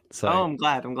 So I'm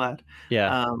glad.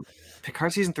 yeah.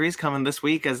 Picard season 3 is coming this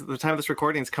week. As the time of this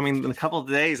recording is coming in a couple of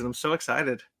days, and I'm so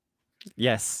excited.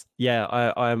 Yes, yeah,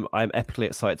 I'm epically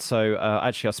excited. So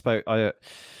actually,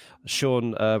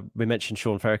 Sean, we mentioned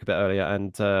Sean Ferrick a bit earlier,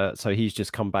 and so he's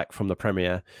just come back from the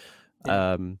premiere.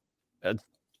 Yeah.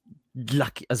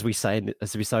 Lucky, as we say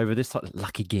over this time,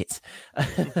 lucky git.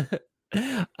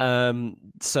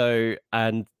 So,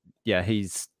 and yeah,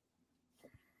 he's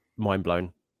mind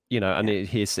blown, and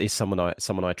he's someone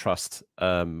I trust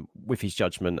with his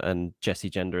judgment, and Jessie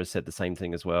Gender has said the same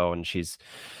thing as well, and she's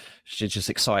just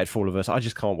excited for all of us. I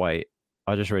just can't wait.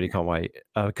 I just really can't wait,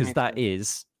 because that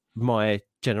is my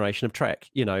generation of Trek.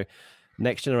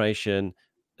 Next Generation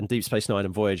and Deep Space Nine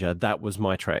and Voyager. That was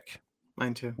my Trek.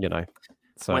 Mine too.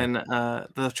 So when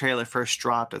the trailer first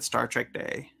dropped at Star Trek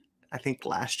Day, I think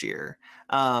last year,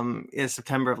 in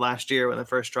September of last year when it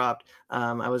first dropped,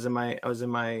 I was in my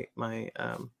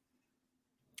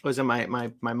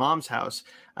mom's house,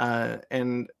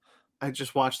 and I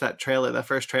just watched that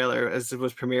first trailer as it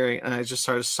was premiering, and I just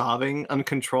started sobbing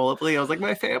uncontrollably. I was like,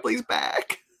 my family's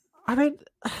back. I mean,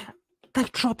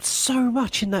 they've dropped so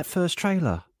much in that first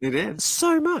trailer. They did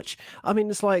so much. I mean,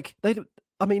 it's like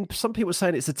some people are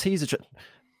saying it's a teaser.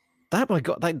 My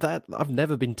God, that I've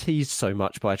never been teased so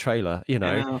much by a trailer,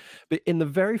 But in the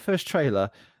very first trailer,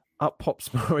 up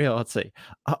pops Moriarty,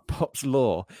 up pops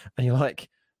Lore, and you're like,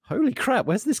 holy crap,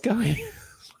 where's this going?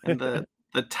 And the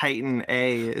Titan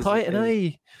A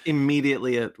is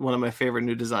immediately one of my favorite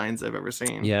new designs I've ever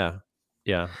seen. Yeah,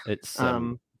 it's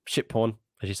ship porn,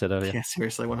 as you said earlier. Yeah,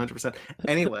 seriously, 100%.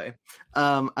 Anyway,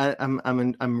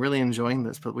 I'm really enjoying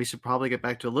this, but we should probably get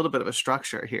back to a little bit of a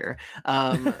structure here.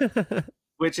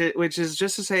 Which is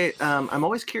just to say, I'm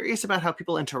always curious about how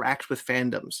people interact with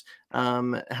fandoms.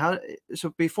 So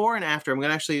before and after, I'm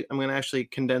gonna actually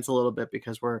condense a little bit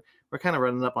because we're kind of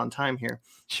running up on time here.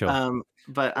 Sure.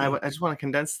 But I just want to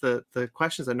condense the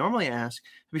questions I normally ask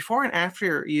before and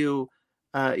after you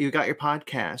got your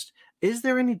podcast. Is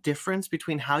there any difference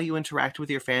between how you interact with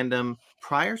your fandom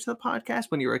prior to the podcast,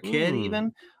 when you were a kid,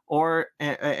 even, or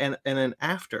and then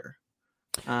after?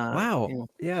 Wow.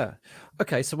 Yeah.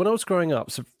 Okay. So when I was growing up,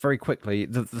 so very quickly,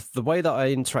 the way that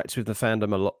I interacted with the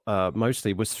fandom a lot,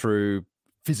 mostly was through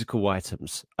physical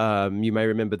items. You may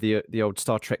remember the old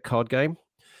Star Trek card game.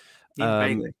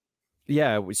 Vaguely.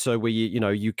 Yeah. So where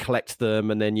you collect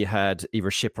them, and then you had either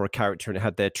a ship or a character, and it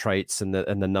had their traits and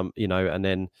and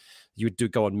then you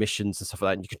would go on missions and stuff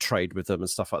like that, and you could trade with them and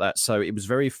stuff like that. So it was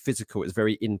very physical. It was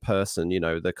very in person.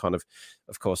 The kind of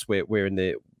course, we're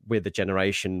the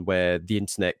generation where the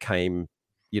internet came,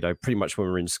 pretty much when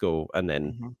we were in school, and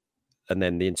then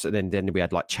then we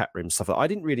had like chat rooms, stuff like that. I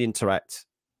didn't really interact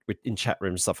in chat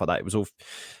rooms, stuff like that. It was all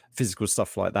physical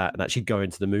stuff like that, and actually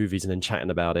going to the movies and then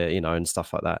chatting about it, and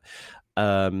stuff like that.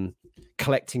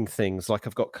 Collecting things, like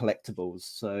I've got collectibles.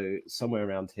 So somewhere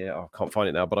around here, I can't find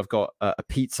it now, but I've got a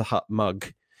Pizza Hut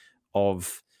mug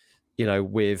of,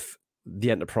 with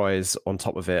the Enterprise on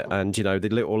top of it, and the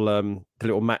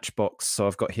little matchbox. So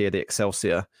I've got here the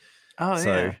Excelsior.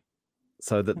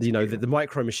 So that the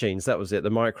micro machines, that was it, the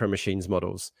micro machines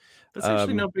models. That's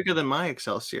actually no bigger than my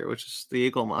Excelsior, which is the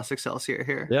Eagle Moss Excelsior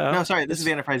here. Yeah. No, sorry, this is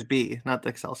the Enterprise B, not the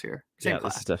Excelsior. Same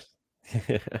class.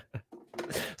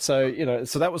 So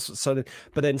so that was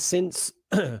but then since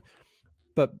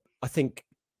but I think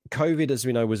COVID, as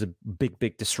we know, was a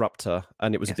big disruptor,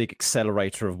 and it was a big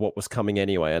accelerator of what was coming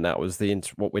anyway, and that was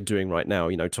what we're doing right now.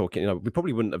 Talking, we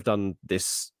probably wouldn't have done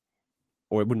this,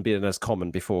 or it wouldn't be as common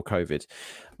before COVID.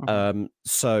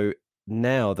 So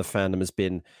now the fandom has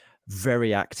been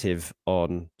very active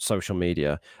on social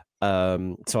media.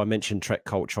 So I mentioned Trek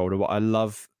Culture. What I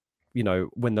love,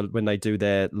 when they do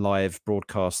their live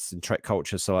broadcasts in Trek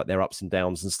Culture, so like their ups and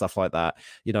downs and stuff like that,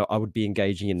 I would be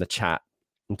engaging in the chat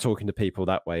and talking to people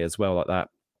that way as well, like that.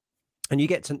 And you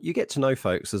get to know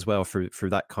folks as well through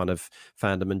that kind of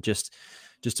fandom, and just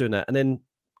doing that. And then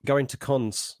going to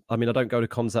cons. I mean, I don't go to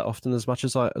cons that often as much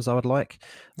as I would like.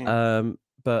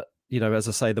 But as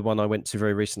I say, the one I went to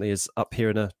very recently is up here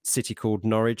in a city called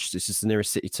Norwich. This is the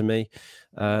nearest city to me.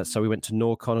 So we went to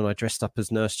NorCon, and I dressed up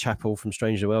as Nurse Chapel from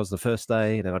Stranger Worlds the first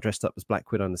day, and then I dressed up as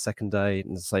Black Widow on the second day,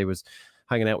 and as I say, was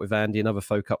hanging out with Andy and other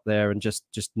folk up there and just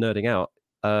nerding out.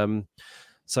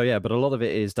 So yeah, but a lot of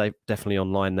it is definitely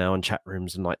online now, and chat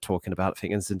rooms, and like talking about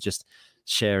things and just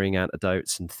sharing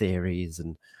anecdotes and theories,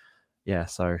 and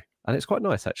and it's quite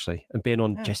nice actually. And being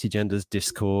on Jessie Gender's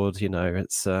Discord,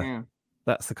 it's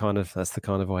that's the kind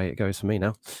of way it goes for me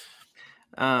now.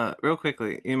 Real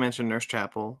quickly, you mentioned Nurse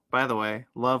Chapel. By the way,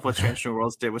 love what Strange New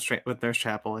Worlds did with Nurse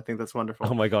Chapel. I think that's wonderful.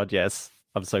 Oh my God, yes.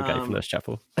 I'm so gay for Nurse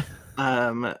Chapel.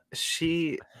 I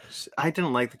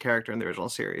didn't like the character in the original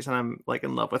series, and I'm like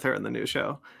in love with her in the new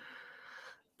show.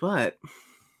 But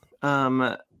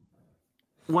one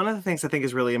of the things I think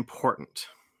is really important,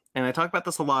 and I talk about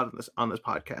this a lot on this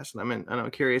podcast, and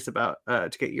I'm curious about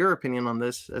to get your opinion on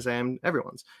this, as I am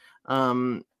everyone's.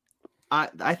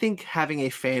 I think having a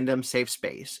fandom safe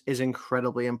space is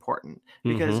incredibly important,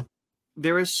 because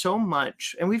there is so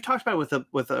much, and we've talked about it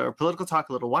with our political talk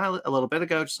a little bit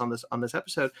ago, just on this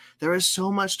episode. There is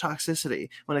so much toxicity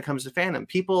when it comes to fandom.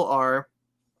 People are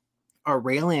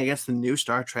railing against the new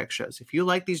Star Trek shows. If you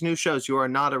like these new shows, you are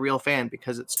not a real fan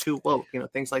because it's too woke,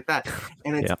 things like that,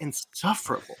 and it's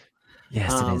insufferable.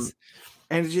 Yes, it is.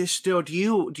 And just still, do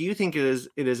you think it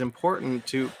is important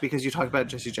to, because you talk about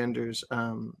Jesse Gender's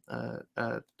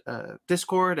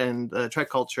Discord and the Trek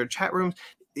culture chat rooms?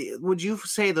 Would you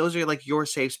say those are like your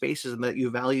safe spaces, and that you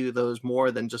value those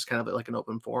more than just kind of like an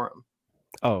open forum?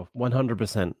 Oh,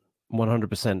 100%,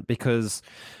 100%, because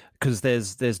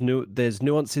there's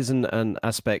nuances and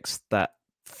aspects that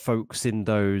folks in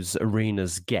those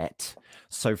arenas get.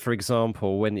 So, for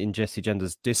example, when in Jesse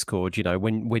Gender's Discord,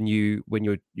 when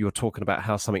you're talking about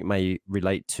how something may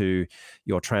relate to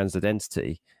your trans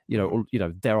identity,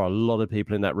 there are a lot of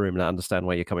people in that room that understand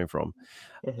where you're coming from.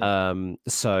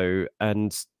 So,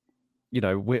 and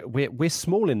we're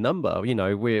small in number.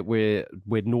 We're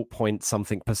 0 point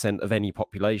something% of any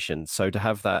population. So to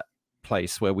have that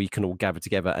place where we can all gather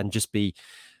together and just be,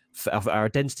 our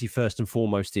identity first and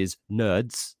foremost is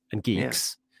nerds and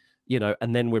geeks.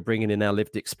 And then we're bringing in our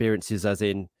lived experiences, as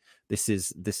in that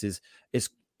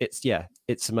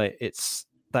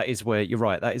is where you're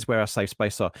right. That is where our safe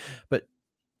space are. But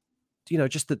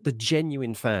just the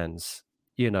genuine fans,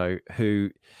 who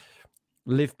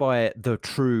live by the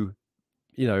true,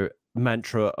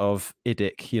 mantra of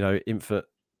IDIC, infinite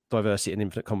diversity and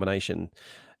infinite combination.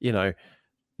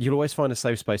 You'll always find a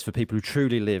safe space for people who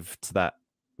truly live to that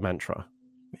mantra.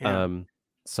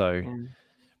 So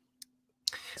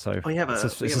it's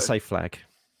a safe flag.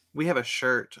 We have a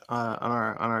shirt on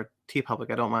our TeePublic.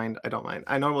 I don't mind.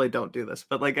 I normally don't do this,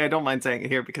 but I don't mind saying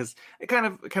it here because it kind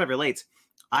of relates.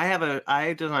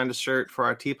 I designed a shirt for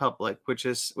our TeePublic,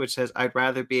 which says, "I'd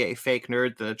rather be a fake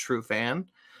nerd than a true fan."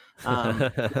 I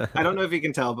don't know if you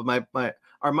can tell, but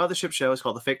our mothership show is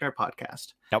called the Fake Nerd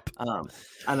Podcast. Yep.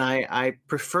 And I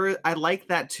like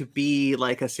that to be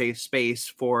like a safe space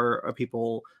for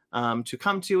people to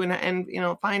come to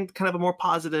and find kind of a more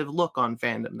positive look on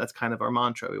fandom. That's kind of our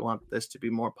mantra. We want this to be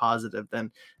more positive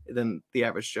than the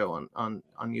average Joe on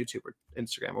YouTube or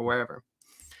Instagram or wherever.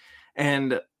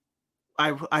 And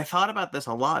I thought about this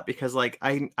a lot because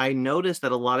I noticed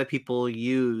that a lot of people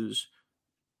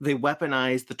they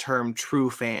weaponize the term true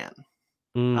fan.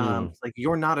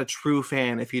 You're not a true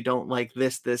fan if you don't like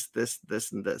this,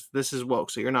 and this. This is woke,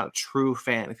 so you're not a true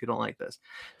fan if you don't like this.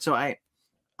 So I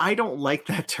don't like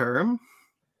that term.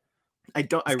 It's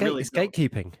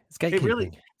gatekeeping. It's gatekeeping. It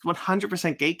really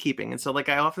 100% gatekeeping. And so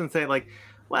I often say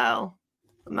well,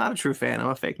 I'm not a true fan. I'm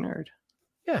a fake nerd.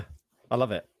 Yeah, I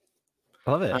love it.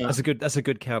 That's a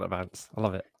good counterbalance. I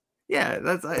love it. Yeah,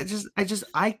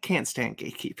 I can't stand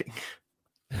gatekeeping.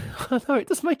 No, it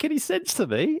doesn't make any sense to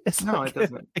me. It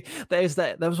doesn't. That was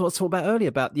what I was talking about earlier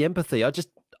about the empathy. It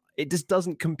just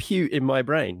doesn't compute in my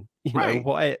brain.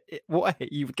 Why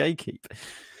you would gatekeep?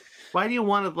 Why do you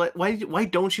want to? Why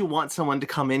don't you want someone to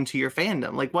come into your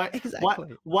fandom? Why?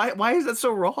 Exactly. Why is that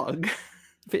so wrong?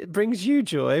 If it brings you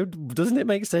joy, doesn't it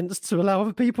make sense to allow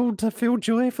other people to feel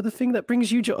joy for the thing that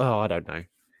brings you joy? Oh, I don't know.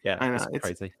 Yeah, I know. It's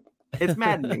crazy. It's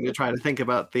maddening to try to think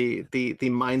about the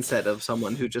mindset of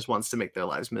someone who just wants to make their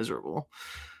lives miserable.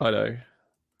 I know.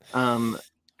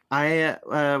 I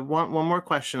want one more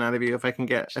question out of you if I can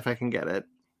get it.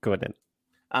 Go ahead then.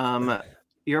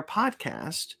 Your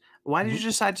podcast. Why did you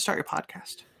decide to start your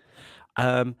podcast?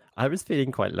 I was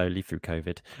feeling quite lonely through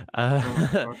COVID,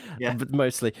 but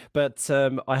mostly. But I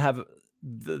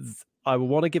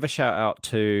want to give a shout out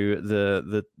to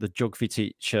the geography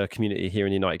teacher community here in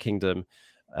the United Kingdom,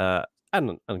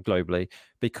 and globally,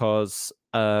 because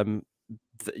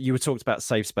you were talked about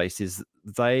safe spaces.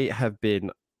 They have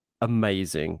been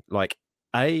amazing.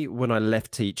 When I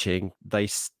left teaching, they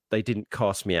didn't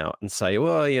cast me out and say,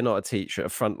 well, you're not a teacher, a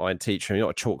frontline teacher, you're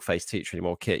not a chalk-faced teacher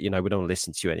anymore, Kit. We don't want to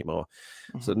listen to you anymore.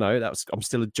 Mm-hmm. So no, I'm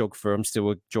still a geographer. I'm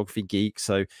still a geography geek.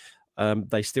 So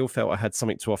they still felt I had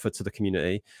something to offer to the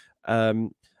community.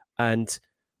 And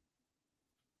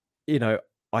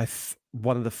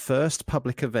one of the first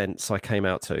public events I came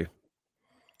out and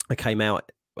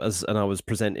I was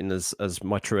presenting as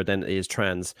my true identity as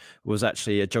trans, was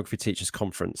actually a geography teachers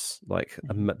conference, one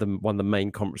of the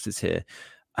main conferences here.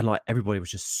 and like everybody was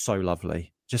just so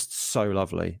lovely,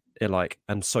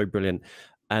 and so brilliant.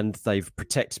 And they've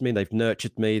protected me, they've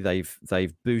nurtured me,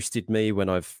 they've boosted me when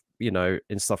I've, in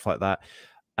stuff like that.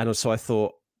 And so I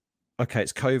thought, okay,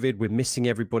 it's COVID, we're missing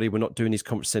everybody, we're not doing these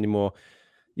conferences anymore.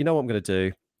 You know what I'm going to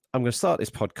do? I'm going to start this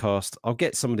podcast. I'll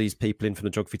get some of these people in from the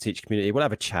geography teacher community. We'll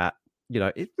have a chat.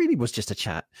 It really was just a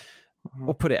chat.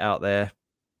 We'll put it out there.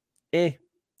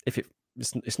 If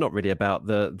it's not really about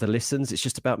the listens, it's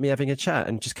just about me having a chat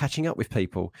and just catching up with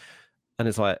people. And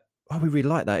it's like, oh, we really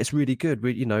like that. It's really good.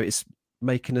 It's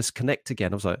making us connect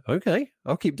again. I was like, okay,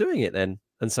 I'll keep doing it then.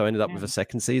 And so I ended up with a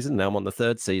second season. Now I'm on the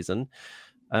third season.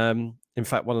 In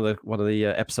fact, one of the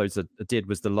episodes that I did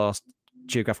was the last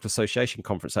Geographical Association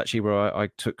conference, actually, where I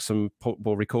took some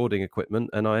portable recording equipment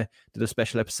and I did a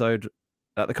special episode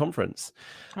at the conference.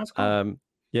 That's cool.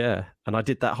 Yeah, and I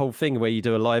did that whole thing where you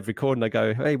do a live recording. I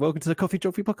go, "Hey, welcome to the Coffee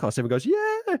Geography Podcast." Everyone goes, "Yeah!"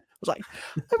 I was like,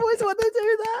 "I've always wanted to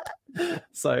do that."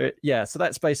 So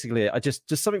that's basically it. I just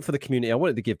something for the community. I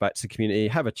wanted to give back to the community,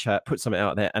 have a chat, put something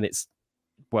out there, and it's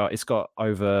got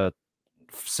over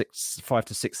 5,000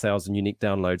 to 6,000 unique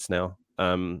downloads now,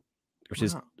 which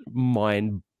is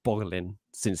mind-boggling.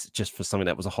 Since just for something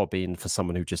that was a hobby and for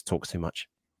someone who just talks too much.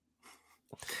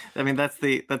 I mean, that's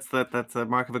the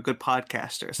mark of a good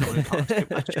podcaster. Someone who talks too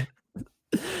much.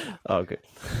 Oh, good.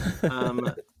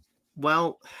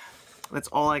 Well, that's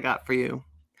all I got for you.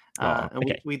 And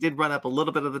okay. we did run up a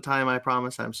little bit of the time, I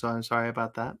promise. I'm sorry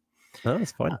about that. No,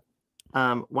 that's fine.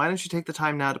 Why don't you take the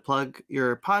time now to plug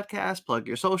your podcast, plug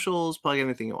your socials, plug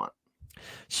anything you want?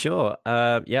 Sure.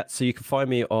 So you can find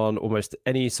me on almost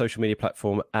any social media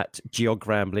platform at Geog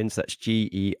Ramblings. That's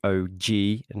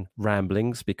GEOG and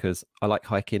Ramblings, because I like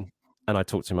hiking and I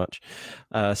talk too much.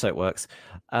 So it works.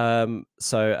 And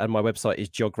my website is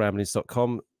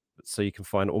geogramblings.com. So you can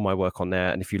find all my work on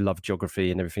there. And if you love geography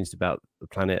and everything's about the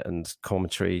planet and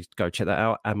commentary, go check that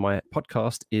out. And my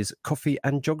podcast is Coffee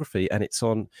and Geography, and it's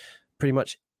on pretty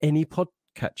much any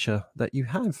podcatcher that you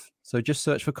have. So just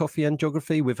search for Coffee and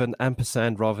Geography with an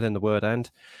ampersand rather than the word and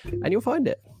you'll find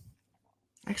it.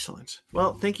 Excellent.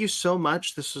 Well, thank you so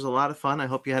much. This was a lot of fun. I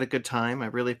hope you had a good time. I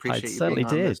really appreciate you certainly being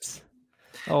on did. This.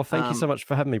 Oh, thank you so much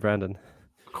for having me, Brandon.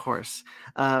 Of course.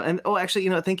 Actually,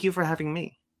 thank you for having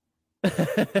me.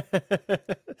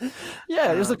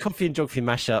 Yeah, it was a Coffee and Geography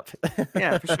mashup.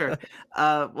 Yeah, for sure.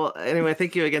 Well, anyway,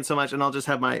 thank you again so much, and I'll just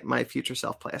have my future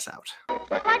self play us out.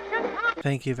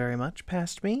 Thank you very much,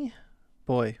 past me.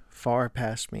 Boy, far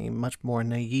past me, much more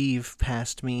naive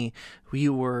past me.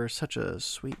 You were such a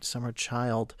sweet summer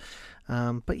child.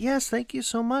 But yes, thank you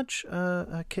so much,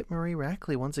 Kit Marie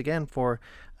Rackley, once again, for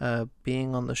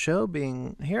being on the show,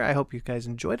 being here. I hope you guys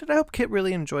enjoyed it. I hope Kit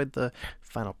really enjoyed the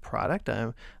final product.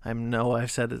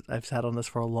 I've sat on this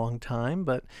for a long time,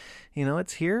 but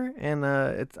it's here, and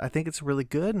I think it's really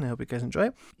good, and I hope you guys enjoy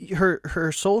it.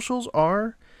 Her socials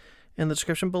are in the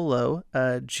description below.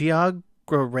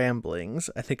 Ramblings,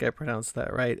 I think I pronounced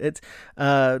that right. It's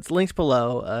linked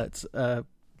below. It's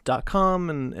 .com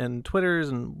and Twitters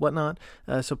and whatnot.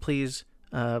 So please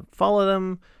follow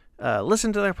them,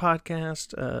 listen to their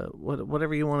podcast,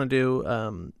 whatever you want to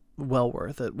do. Well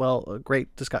worth it.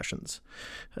 Great discussions.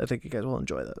 I think you guys will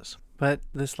enjoy those. But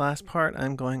this last part,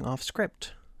 I'm going off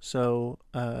script. So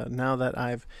now that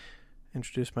I've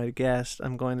introduce my guest,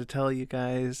 I'm going to tell you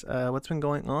guys what's been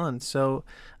going on. So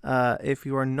if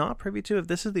you are not privy to, if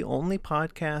this is the only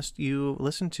podcast you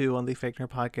listen to on the Fake Nerd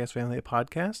Podcast family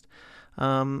podcast,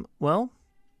 well,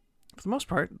 for the most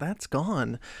part, that's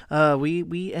gone.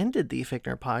 We ended the Fake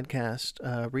Nerd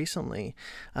Podcast recently,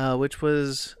 which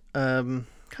was kind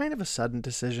of a sudden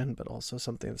decision, but also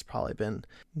something that's probably been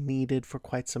needed for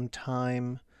quite some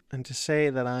time. And to say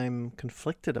that I'm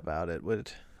conflicted about it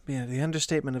would be the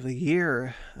understatement of the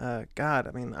year.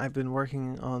 I've been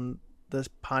working on this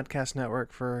podcast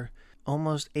network for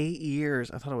almost 8 years.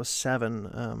 I thought it was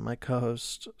 7. My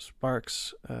co-host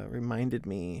Sparks reminded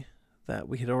me that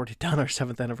we had already done our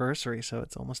 7th anniversary, so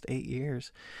it's almost 8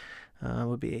 years. It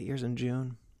would be 8 years in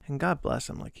June. And God bless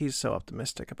him, he's so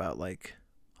optimistic about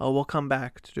we'll come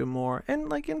back to do more.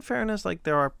 And in fairness,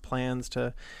 there are plans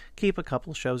to keep a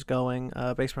couple shows going.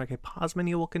 Based on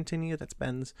Posmania will continue. That's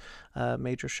Ben's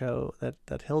major show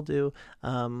that he'll do.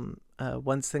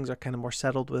 Once things are kind of more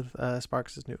settled with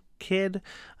Sparks' new kid,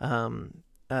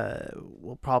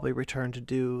 we'll probably return to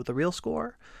do the Real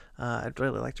Score. I'd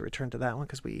really like to return to that one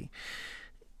because we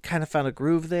kind of found a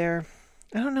groove there.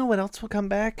 I don't know what else will come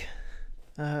back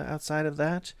outside of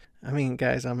that. I mean,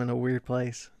 guys, I'm in a weird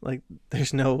place.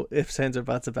 There's no ifs, ands, or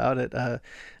buts about it.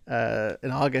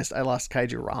 In August, I lost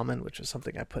Kaiju Ramen, which was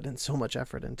something I put in so much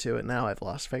effort into, and now I've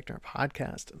lost Fake Nerd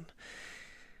Podcast. And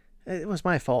it was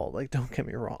my fault. Like, don't get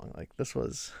me wrong. Like, this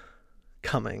was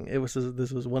coming.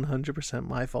 This was 100%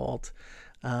 my fault.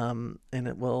 And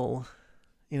it will,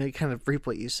 you kind of reap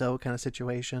what you sow kind of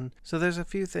situation. So there's a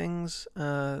few things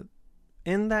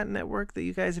in that network that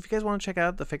if you guys want to check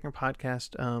out, the Fickner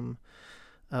Podcast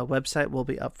website will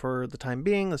be up for the time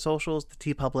being. The socials, the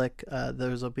TeePublic,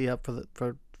 those will be up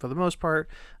for the most part,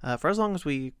 for as long as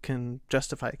we can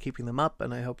justify keeping them up,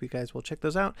 and I hope you guys will check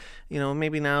those out.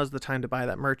 Maybe now is the time to buy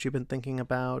that merch you've been thinking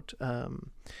about.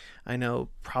 I know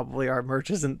probably our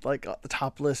merch isn't like the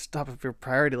top of your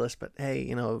priority list, but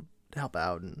hey, help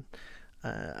out, and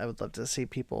I would love to see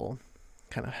people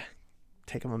kind of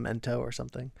take a memento or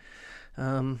something.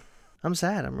 I'm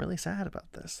sad. I'm really sad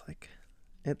about this. Like,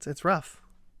 it's rough.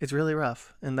 It's really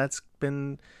rough, and that's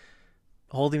been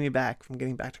holding me back from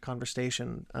getting back to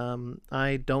Conversation.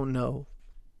 I don't know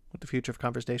what the future of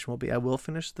Conversation will be. I will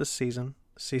finish this season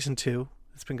 2.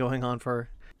 It's been going on for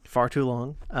far too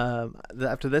long.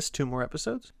 After this, 2 more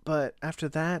episodes. But after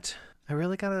that, I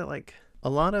really gotta, a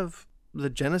lot of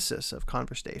the genesis of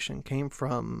Conversation came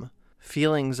from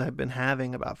feelings I've been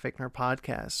having about Fickner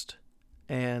Podcast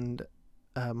and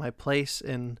my place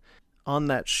on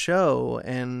that show,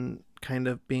 and kind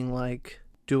of being like,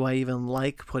 do I even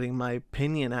like putting my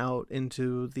opinion out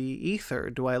into the ether?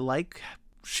 Do I like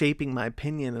shaping my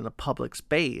opinion in a public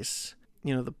space?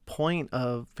 The point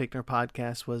of Fickner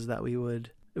Podcast was that we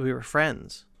were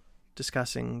friends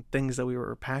discussing things that we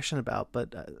were passionate about,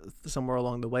 but somewhere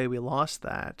along the way we lost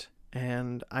that,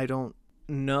 and I don't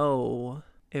know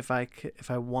if I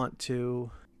want to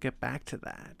get back to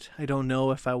that. I don't know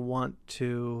if I want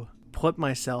to put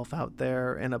myself out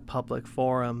there in a public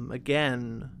forum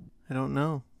again. I don't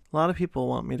know. A lot of people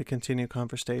want me to continue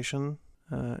Conversation,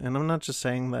 and I'm not just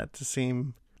saying that to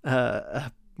seem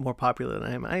more popular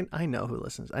than I am. I know who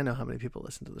listens. I know how many people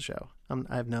listen to the show.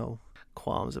 I have no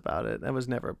qualms about it. It was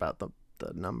never about the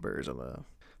numbers or the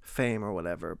fame or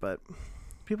whatever, but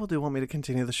people do want me to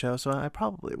continue the show, so I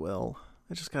probably will.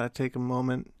 I just gotta take a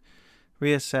moment,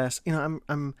 reassess.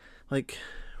 I'm like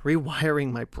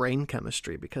rewiring my brain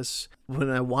chemistry, because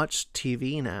when I watch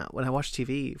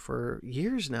TV for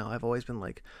years now, I've always been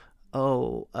like,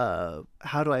 how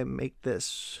do I make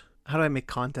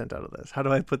content out of this? How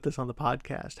do I put this on the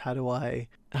podcast? How do I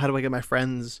get my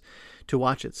friends to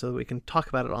watch it so that we can talk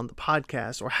about it on the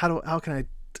podcast? Or how can I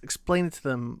explain it to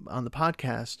them on the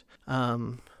podcast?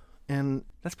 And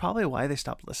that's probably why they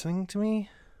stopped listening to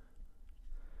me.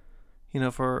 We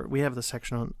have the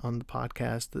section on the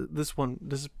podcast. This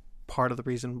is part of the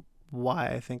reason why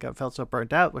I think I felt so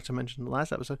burnt out, which I mentioned in the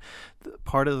last episode.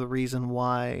 Part of the reason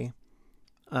why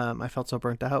I felt so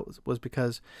burnt out was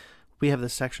because we have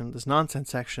this nonsense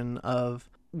section of,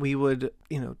 we would,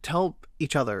 tell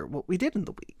each other what we did in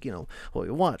the week, what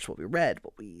we watched, what we read,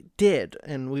 what we did.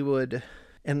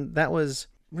 And that was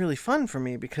really fun for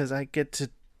me, because I get to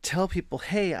tell people,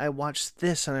 hey, I watched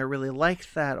this and I really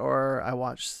liked that, or I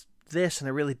watched this and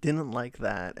I really didn't like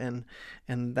that, and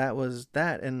that was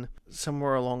that. And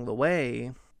somewhere along the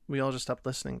way, we all just stopped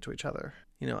listening to each other.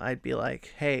 I'd be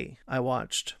like, hey,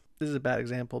 this is a bad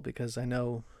example because I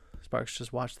know Sparks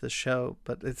just watched this show,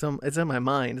 but it's on my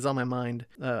mind.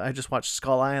 I just watched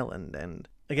Skull Island, and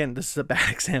again, this is a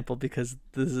bad example because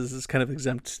this is kind of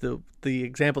exempt to the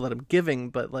example that I'm giving,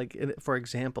 but for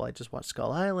example, I just watched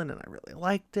Skull Island and I really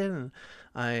liked it, and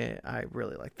I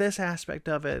really liked this aspect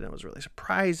of it, and it was really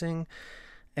surprising.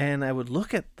 And I would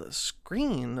look at the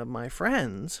screen of my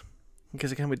friends,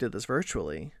 because again, we did this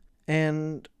virtually,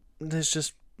 and there's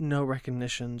just no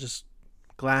recognition, just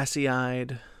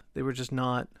glassy-eyed. They were just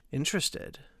not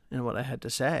interested in what I had to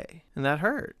say, and that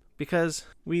hurt. Because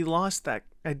we lost that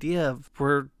idea of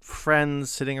we're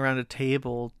friends sitting around a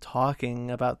table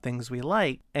talking about things we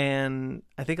like. And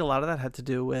I think a lot of that had to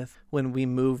do with when we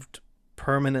moved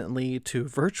permanently to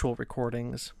virtual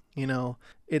recordings.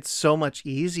 It's so much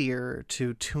easier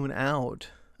to tune out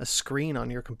a screen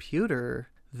on your computer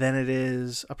than it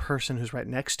is a person who's right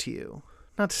next to you.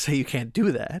 Not to say you can't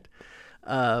do that,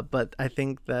 but I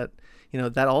think that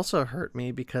that also hurt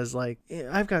me, because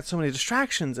I've got so many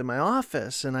distractions in my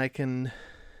office, and I can,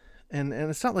 and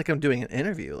it's not like I'm doing an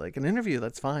interview. Like an interview,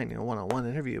 that's fine, one-on-one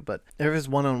interview, but there is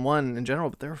one-on-one in general,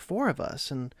 but there were 4 of us,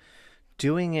 and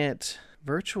doing it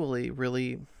virtually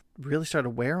really started to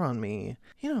wear on me.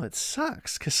 It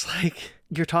sucks, because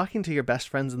you're talking to your best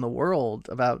friends in the world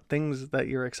about things that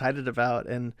you're excited about,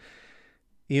 and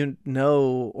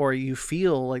or you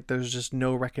feel like there's just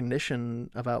no recognition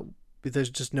about,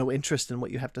 there's just no interest in what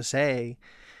you have to say.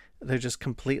 They're just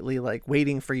completely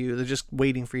waiting for you. They're just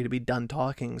waiting for you to be done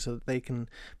talking so that they can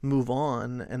move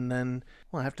on. And then,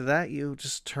 after that, you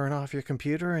just turn off your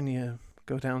computer and you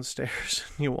go downstairs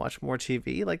and you watch more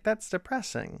TV. Like, that's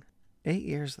depressing. 8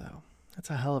 years, though. That's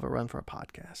a hell of a run for a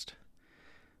podcast.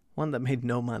 One that made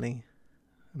no money.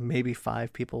 Maybe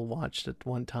 5 people watched at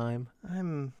one time.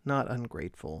 I'm not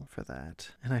ungrateful for that.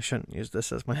 And I shouldn't use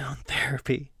this as my own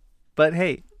therapy. But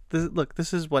hey,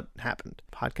 this is what happened.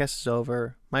 Podcast is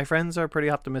over. My friends are pretty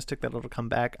optimistic that it'll come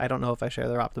back. I don't know if I share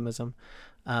their optimism.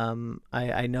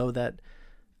 I know that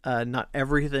not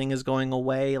everything is going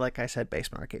away. Like I said,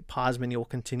 Basement Arcade Pause Menu will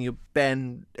continue.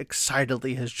 Ben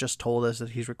excitedly has just told us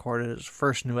that he's recorded his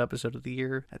first new episode of the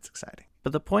year. That's exciting.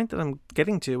 But the point that I'm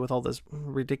getting to with all this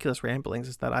ridiculous ramblings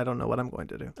is that I don't know what I'm going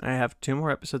to do. I have 2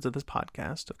 more episodes of this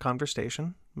podcast, of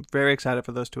Conversation. I'm very excited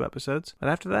for those 2 episodes. But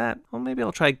after that, well, maybe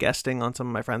I'll try guesting on some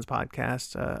of my friends'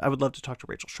 podcasts. I would love to talk to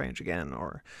Rachel Strange again.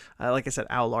 Or, like I said,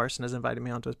 Al Larson has invited me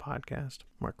onto his podcast.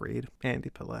 Mark Reed, Andy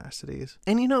Palacides.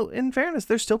 And, in fairness,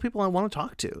 there's still people I want to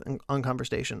talk to on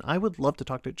Conversation. I would love to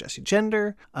talk to Jesse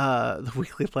Gender. The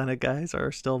Weekly Planet guys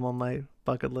are still on my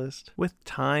bucket list. With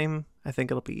time, I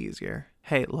think it'll be easier.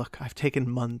 Hey, look, I've taken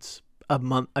months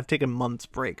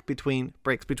breaks between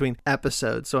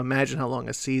episodes. So imagine how long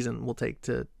a season will take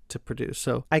to produce.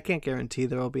 So I can't guarantee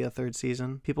there will be a 3rd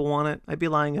season. People want it. I'd be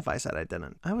lying if I said I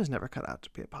didn't. I was never cut out to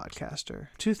be a podcaster.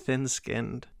 Too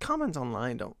thin-skinned. Comments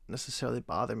online don't necessarily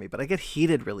bother me, but I get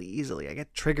heated really easily. I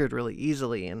get triggered really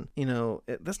easily. And,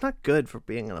 that's not good for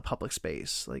being in a public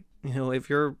space. Like, if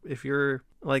you're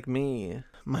like me,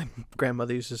 my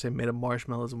grandmother used to say made of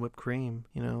marshmallows and whipped cream.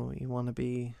 You want to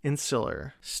be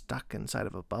insular, stuck inside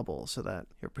of a bubble so that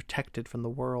you're protected from the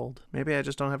world. Maybe I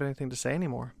just don't have anything to say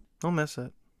anymore. I'll miss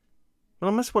it. But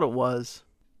I'll miss what it was.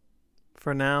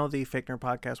 For now, the Fake Nerd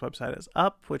Podcast website is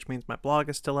up, which means my blog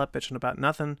is still up, Bitchin' About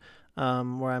Nothing,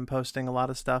 where I'm posting a lot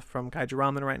of stuff from Kaiju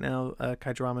Ramen right now.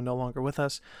 Kaiju Ramen no longer with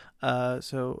us.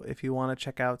 So if you want to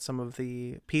check out some of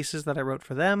the pieces that I wrote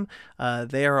for them,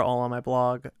 they are all on my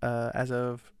blog as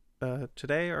of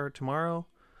today or tomorrow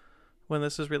when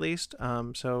this is released.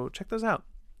 So check those out.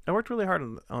 I worked really hard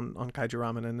on Kaiju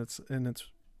Ramen, and it's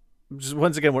just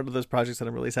once again one of those projects that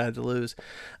I'm really sad to lose.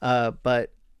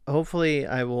 But hopefully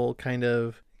I will kind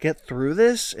of get through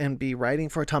this and be writing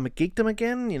for Atomic Geekdom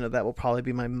again. That will probably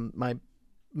be my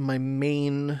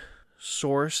main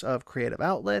source of creative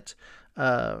outlet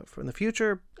for in the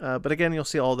future. But again, you'll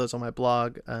see all those on my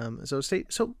blog. So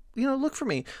look for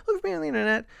me on the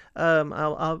internet.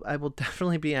 I will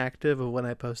definitely be active when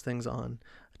I post things on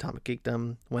Atomic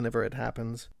Geekdom whenever it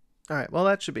happens. All right, well,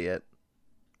 that should be it.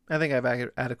 I think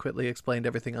I've adequately explained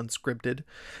everything unscripted.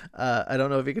 I don't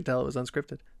know if you could tell it was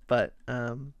unscripted, but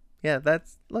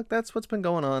that's what's been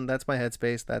going on. That's my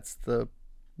headspace. That's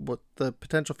what the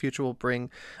potential future will bring.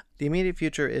 The immediate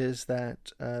future is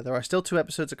that there are still 2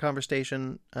 episodes of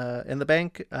Conversation in the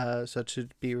bank, so to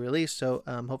be released. So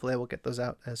hopefully I will get those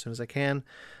out as soon as I can.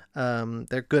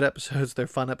 They're good episodes. They're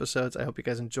fun episodes. I hope you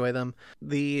guys enjoy them.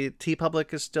 The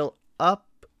TeePublic is still up.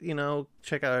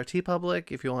 Check out our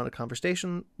TeePublic. If you want a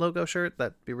Conversation logo shirt,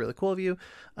 that'd be really cool of you.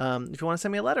 If you want to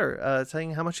send me a letter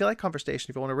saying how much you like Conversation,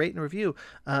 if you want to rate and review,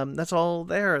 that's all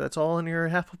there. That's all in your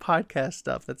Apple Podcast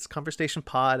stuff. That's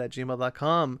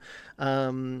conversationpod@gmail.com.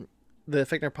 The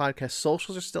Fake Nerd Podcast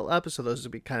socials are still up, so those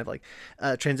would be kind of like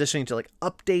transitioning to like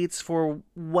updates for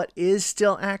what is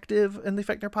still active in the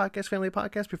Fake Nerd Podcast family of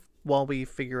podcasts while we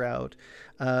figure out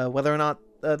whether or not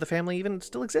the family even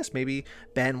still exists. Maybe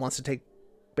Ben wants to take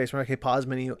Basement Arcade Pause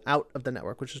Menu out of the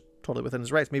network, which is totally within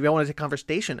his rights. Maybe I want to take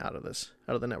Conversation out of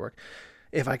the network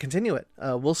if I continue it.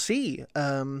 We'll see.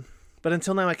 But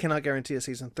until now, I cannot guarantee a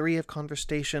season 3 of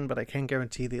Conversation, but I can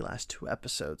guarantee the last 2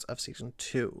 episodes of season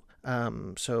 2.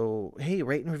 So hey,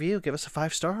 rate and review. Give us a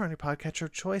 5-star on your podcatcher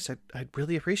of choice. I'd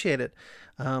really appreciate it.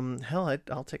 Hell,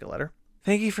 I'll take a letter.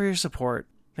 Thank you for your support.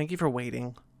 Thank you for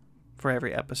waiting for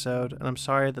every episode. And I'm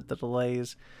sorry that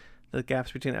the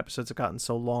gaps between episodes have gotten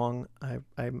so long.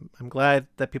 I'm glad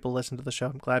that people listen to the show.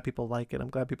 I'm glad people like it.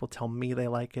 I'm glad people tell me they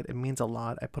like it. It means a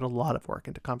lot. I put a lot of work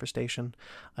into Conversation.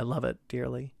 I love it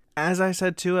dearly. As I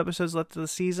said, 2 episodes left of the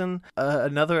season.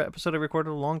 Another episode I recorded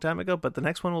a long time ago, but the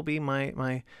next one will be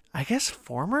my I guess,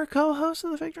 former co-host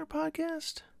of the Fake Nerd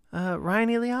Podcast, Ryan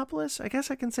Eliopoulos. I guess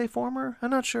I can say former. I'm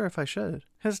not sure if I should,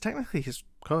 because technically he's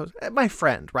co-host. My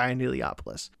friend, Ryan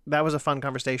Eliopoulos. That was a fun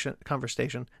conversation.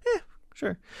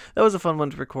 Sure. That was a fun one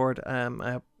to record.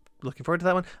 I'm looking forward to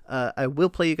that one. I will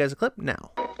play you guys a clip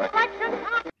now.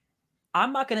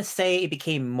 I'm not going to say it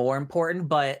became more important,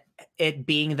 but it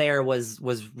being there was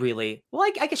really,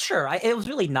 I guess, sure. It was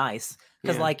really nice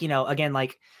because again,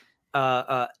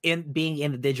 in being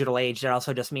in the digital age, that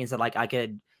also just means that I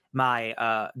could,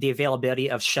 the availability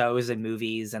of shows and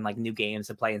movies and new games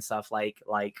to play and stuff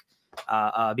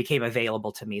became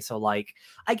available to me. So like,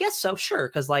 I guess so, sure,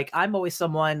 because like I'm always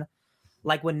someone.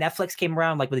 Like when Netflix came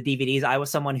around, like with the DVDs, I was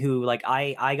someone who like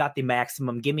I got the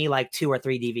maximum. Give me like 2 or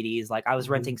 3 DVDs. Like I was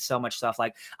renting so much stuff.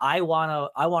 Like I wanna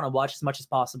watch as much as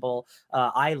possible.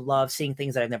 I love seeing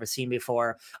things that I've never seen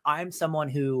before. I'm someone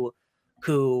who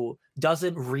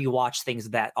doesn't rewatch things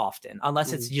that often,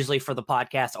 unless it's usually for the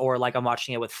podcast or like I'm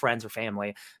watching it with friends or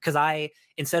family. Because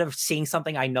instead of seeing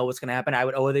something I know what's gonna happen, I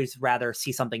would always rather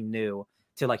see something new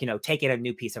to like, take in a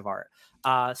new piece of art.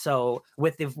 So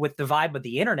with the vibe of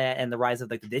the internet and the rise of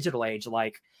like the digital age,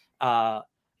 like I've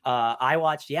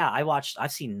seen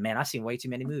way too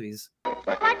many movies.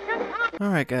 All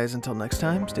right, guys, until next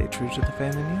time, stay true to the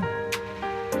fan in you.